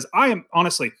 24, because I am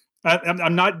honestly,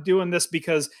 I'm not doing this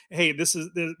because, hey, this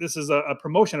is a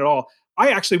promotion at all. I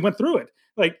actually went through it.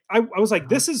 Like I was like,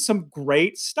 this is some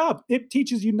great stuff. It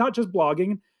teaches you not just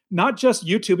blogging, not just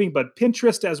YouTubing, but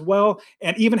Pinterest as well,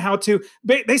 and even how to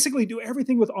basically do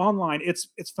everything with online. It's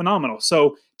phenomenal.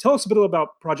 So tell us a bit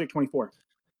about Project 24.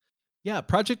 Yeah,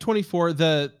 Project 24.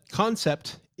 The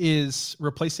concept is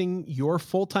replacing your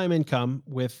full-time income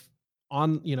with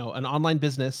an online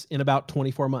business in about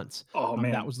 24 months. Oh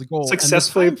man, that was the goal.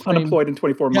 Successfully unemployed in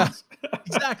 24 months.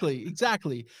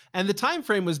 Exactly. And the time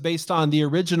frame was based on the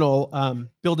original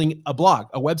building a blog,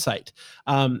 a website.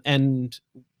 And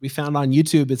we found on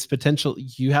YouTube its potential.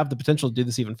 You have the potential to do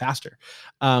this even faster.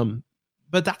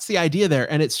 But that's the idea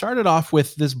there. And it started off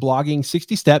with this blogging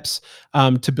 60 steps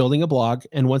to building a blog.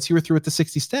 And once you were through with the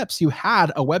 60 steps, you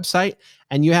had a website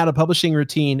and you had a publishing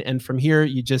routine. And from here,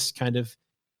 you just kind of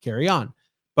carry on.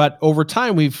 But over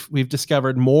time, we've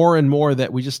discovered more and more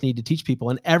that we just need to teach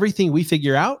people, and everything we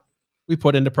figure out, we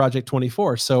put into Project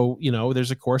 24. So,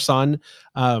 there's a course on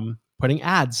putting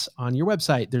ads on your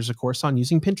website. There's a course on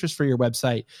using Pinterest for your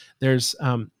website. There's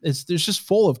just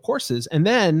full of courses. And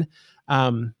then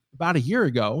about a year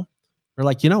ago, We're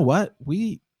like, you know what?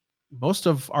 Most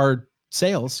of our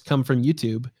sales come from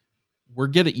YouTube. We're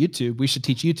good at YouTube. We should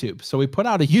teach YouTube. So we put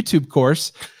out a YouTube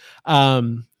course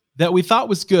that we thought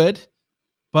was good,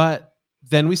 but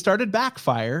then we started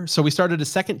backfire. So we started a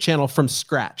second channel from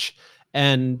scratch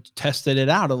and tested it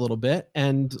out a little bit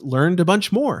and learned a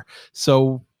bunch more.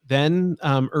 So then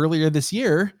earlier this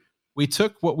year, we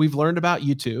took what we've learned about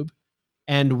YouTube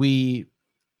and we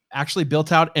actually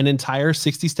built out an entire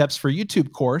 60 steps for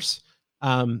YouTube course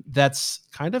that's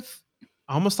kind of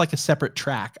almost like a separate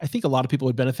track. I think a lot of people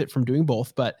would benefit from doing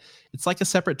both, but it's like a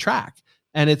separate track.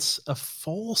 And it's a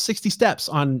full 60 steps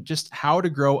on just how to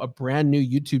grow a brand new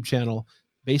YouTube channel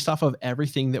based off of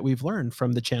everything that we've learned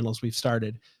from the channels we've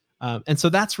started. And so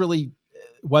that's really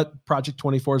what Project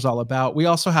 24 is all about. We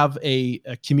also have a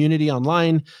community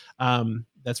online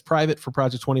that's private for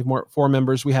Project 24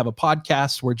 members. We have a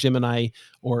podcast where Jim and I,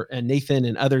 and Nathan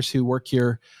and others who work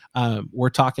here, we're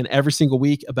talking every single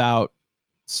week about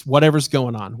whatever's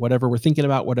going on, whatever we're thinking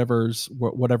about, whatever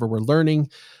we're learning.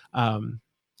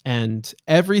 And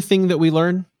everything that we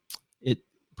learn,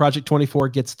 Project 24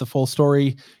 gets the full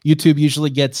story. YouTube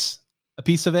usually gets a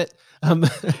piece of it.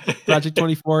 Project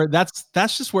 24, that's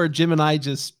just where Jim and I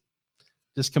just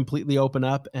completely open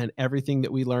up, and everything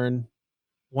that we learn,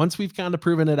 once we've kind of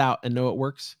proven it out and know it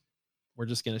works, we're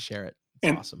just going to share it.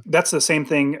 It's awesome. That's the same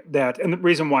thing and the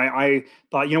reason why I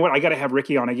thought, you know what, I got to have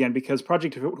Ricky on again, because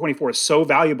Project 24 is so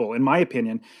valuable, in my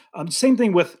opinion. Same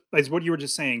thing with, as what you were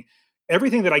just saying,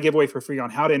 everything that I give away for free on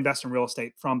how to invest in real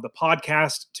estate, from the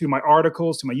podcast to my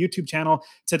articles, to my YouTube channel,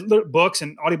 to books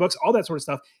and audiobooks, all that sort of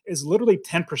stuff, is literally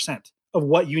 10% of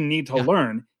what you need to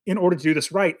learn in order to do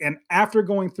this right. And after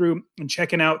going through and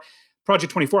checking out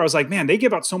Project 24, I was like, man, they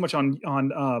give out so much on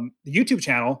the YouTube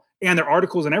channel and their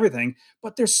articles and everything,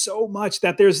 but there's so much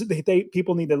that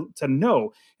people need to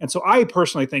know. And so I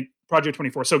personally think Project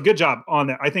 24, so good job on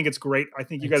that. I think it's great. I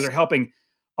think you guys are helping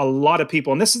a lot of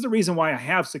people. And this is the reason why I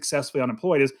have Successfully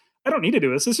Unemployed, is I don't need to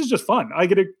do this. This is just fun. I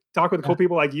get to talk with cool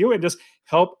people like you and just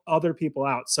help other people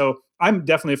out. So I'm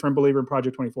definitely a firm believer in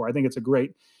Project 24. I think it's a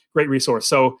great resource.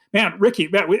 So, man, Ricky,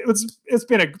 it's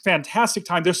been a fantastic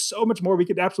time. There's so much more we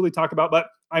could absolutely talk about, but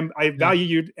I value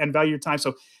you and value your time.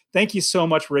 So thank you so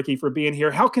much, Ricky, for being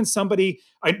here. How can somebody,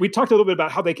 we talked a little bit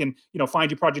about how they can, find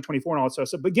you, Project 24 and all that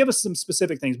stuff, but give us some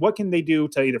specific things. What can they do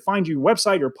to either find you,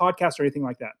 website or podcast or anything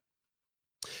like that?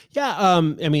 Yeah.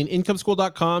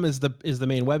 Incomeschool.com is the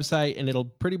main website, and it'll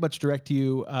pretty much direct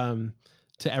you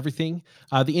to everything.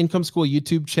 The Income School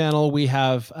YouTube channel, we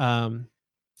have,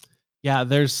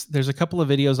 there's a couple of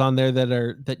videos on there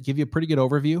that give you a pretty good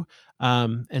overview.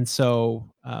 And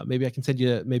so maybe I can send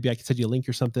you a link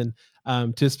or something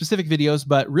to specific videos,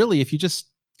 but really if you just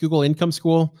Google Income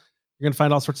School, you're going to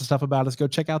find all sorts of stuff about us. Go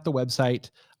check out the website.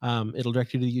 It'll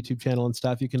direct you to the YouTube channel and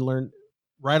stuff. You can learn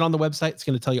right on the website. It's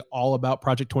going to tell you all about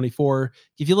Project 24,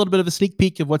 give you a little bit of a sneak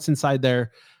peek of what's inside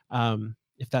there,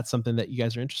 if that's something that you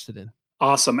guys are interested in.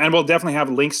 Awesome. And we'll definitely have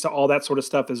links to all that sort of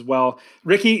stuff as well.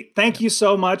 Ricky, thank you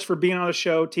so much for being on the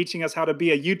show, teaching us how to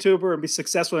be a YouTuber and be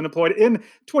successful and employed in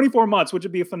 24 months, which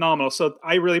would be phenomenal. So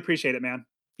I really appreciate it, man.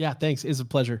 Yeah, thanks. It's a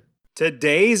pleasure.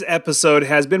 Today's episode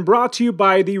has been brought to you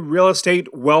by the Real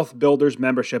Estate Wealth Builders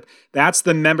membership. That's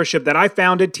the membership that I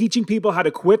founded, teaching people how to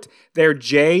quit their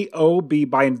JOB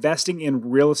by investing in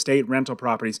real estate rental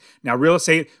properties. Now, Real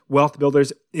Estate Wealth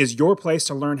Builders is your place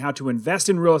to learn how to invest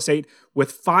in real estate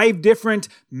with 5 different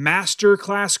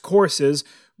masterclass courses,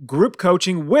 group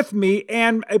coaching with me,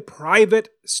 and a private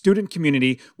student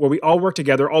community where we all work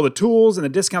together, all the tools and the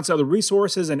discounts, all the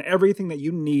resources and everything that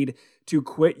you need to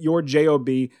quit your JOB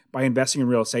by investing in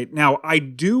real estate. Now, I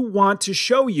do want to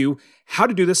show you how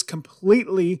to do this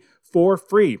completely for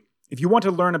free. If you want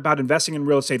to learn about investing in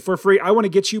real estate for free, I want to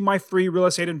get you my free real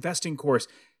estate investing course.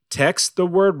 Text the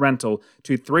word rental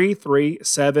to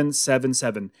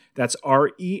 33777. That's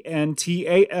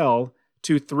RENTAL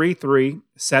to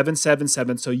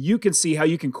 33777, so you can see how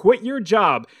you can quit your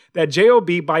job, that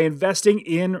JOB, by investing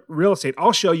in real estate.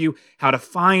 I'll show you how to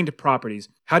find properties,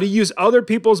 how to use other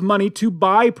people's money to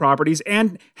buy properties,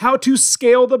 and how to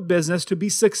scale the business to be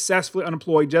successfully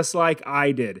unemployed, just like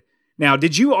I did. Now,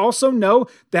 did you also know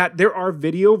that there are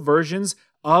video versions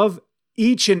of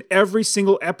each and every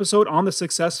single episode on the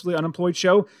Successfully Unemployed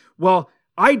show? Well,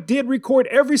 I did record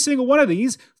every single one of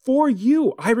these for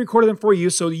you. I recorded them for you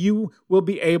so you will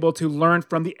be able to learn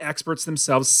from the experts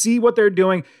themselves, see what they're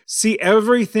doing, see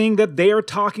everything that they are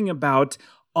talking about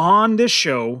on this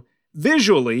show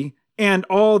visually, and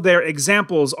all their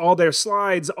examples, all their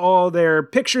slides, all their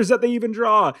pictures that they even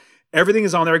draw. Everything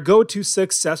is on there. Go to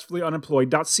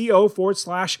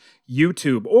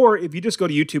successfullyunemployed.co/YouTube. Or if you just go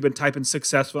to YouTube and type in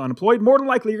Successfully Unemployed, more than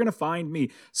likely you're going to find me.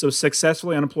 So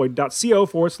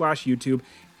successfullyunemployed.co/YouTube.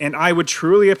 And I would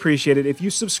truly appreciate it if you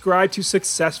subscribe to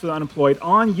Successfully Unemployed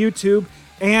on YouTube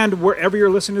and wherever you're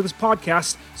listening to this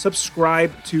podcast,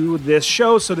 subscribe to this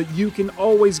show so that you can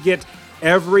always get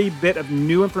every bit of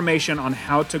new information on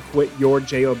how to quit your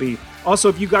job. Also,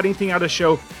 if you got anything out of the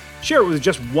show, share it with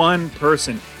just one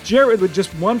person. Share it with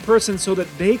just one person so that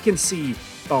they can see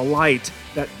the light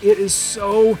that it is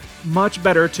so much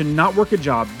better to not work a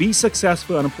job, be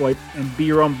successful, unemployed, and be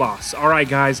your own boss. All right,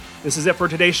 guys, this is it for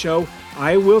today's show.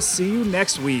 I will see you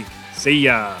next week. See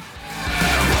ya.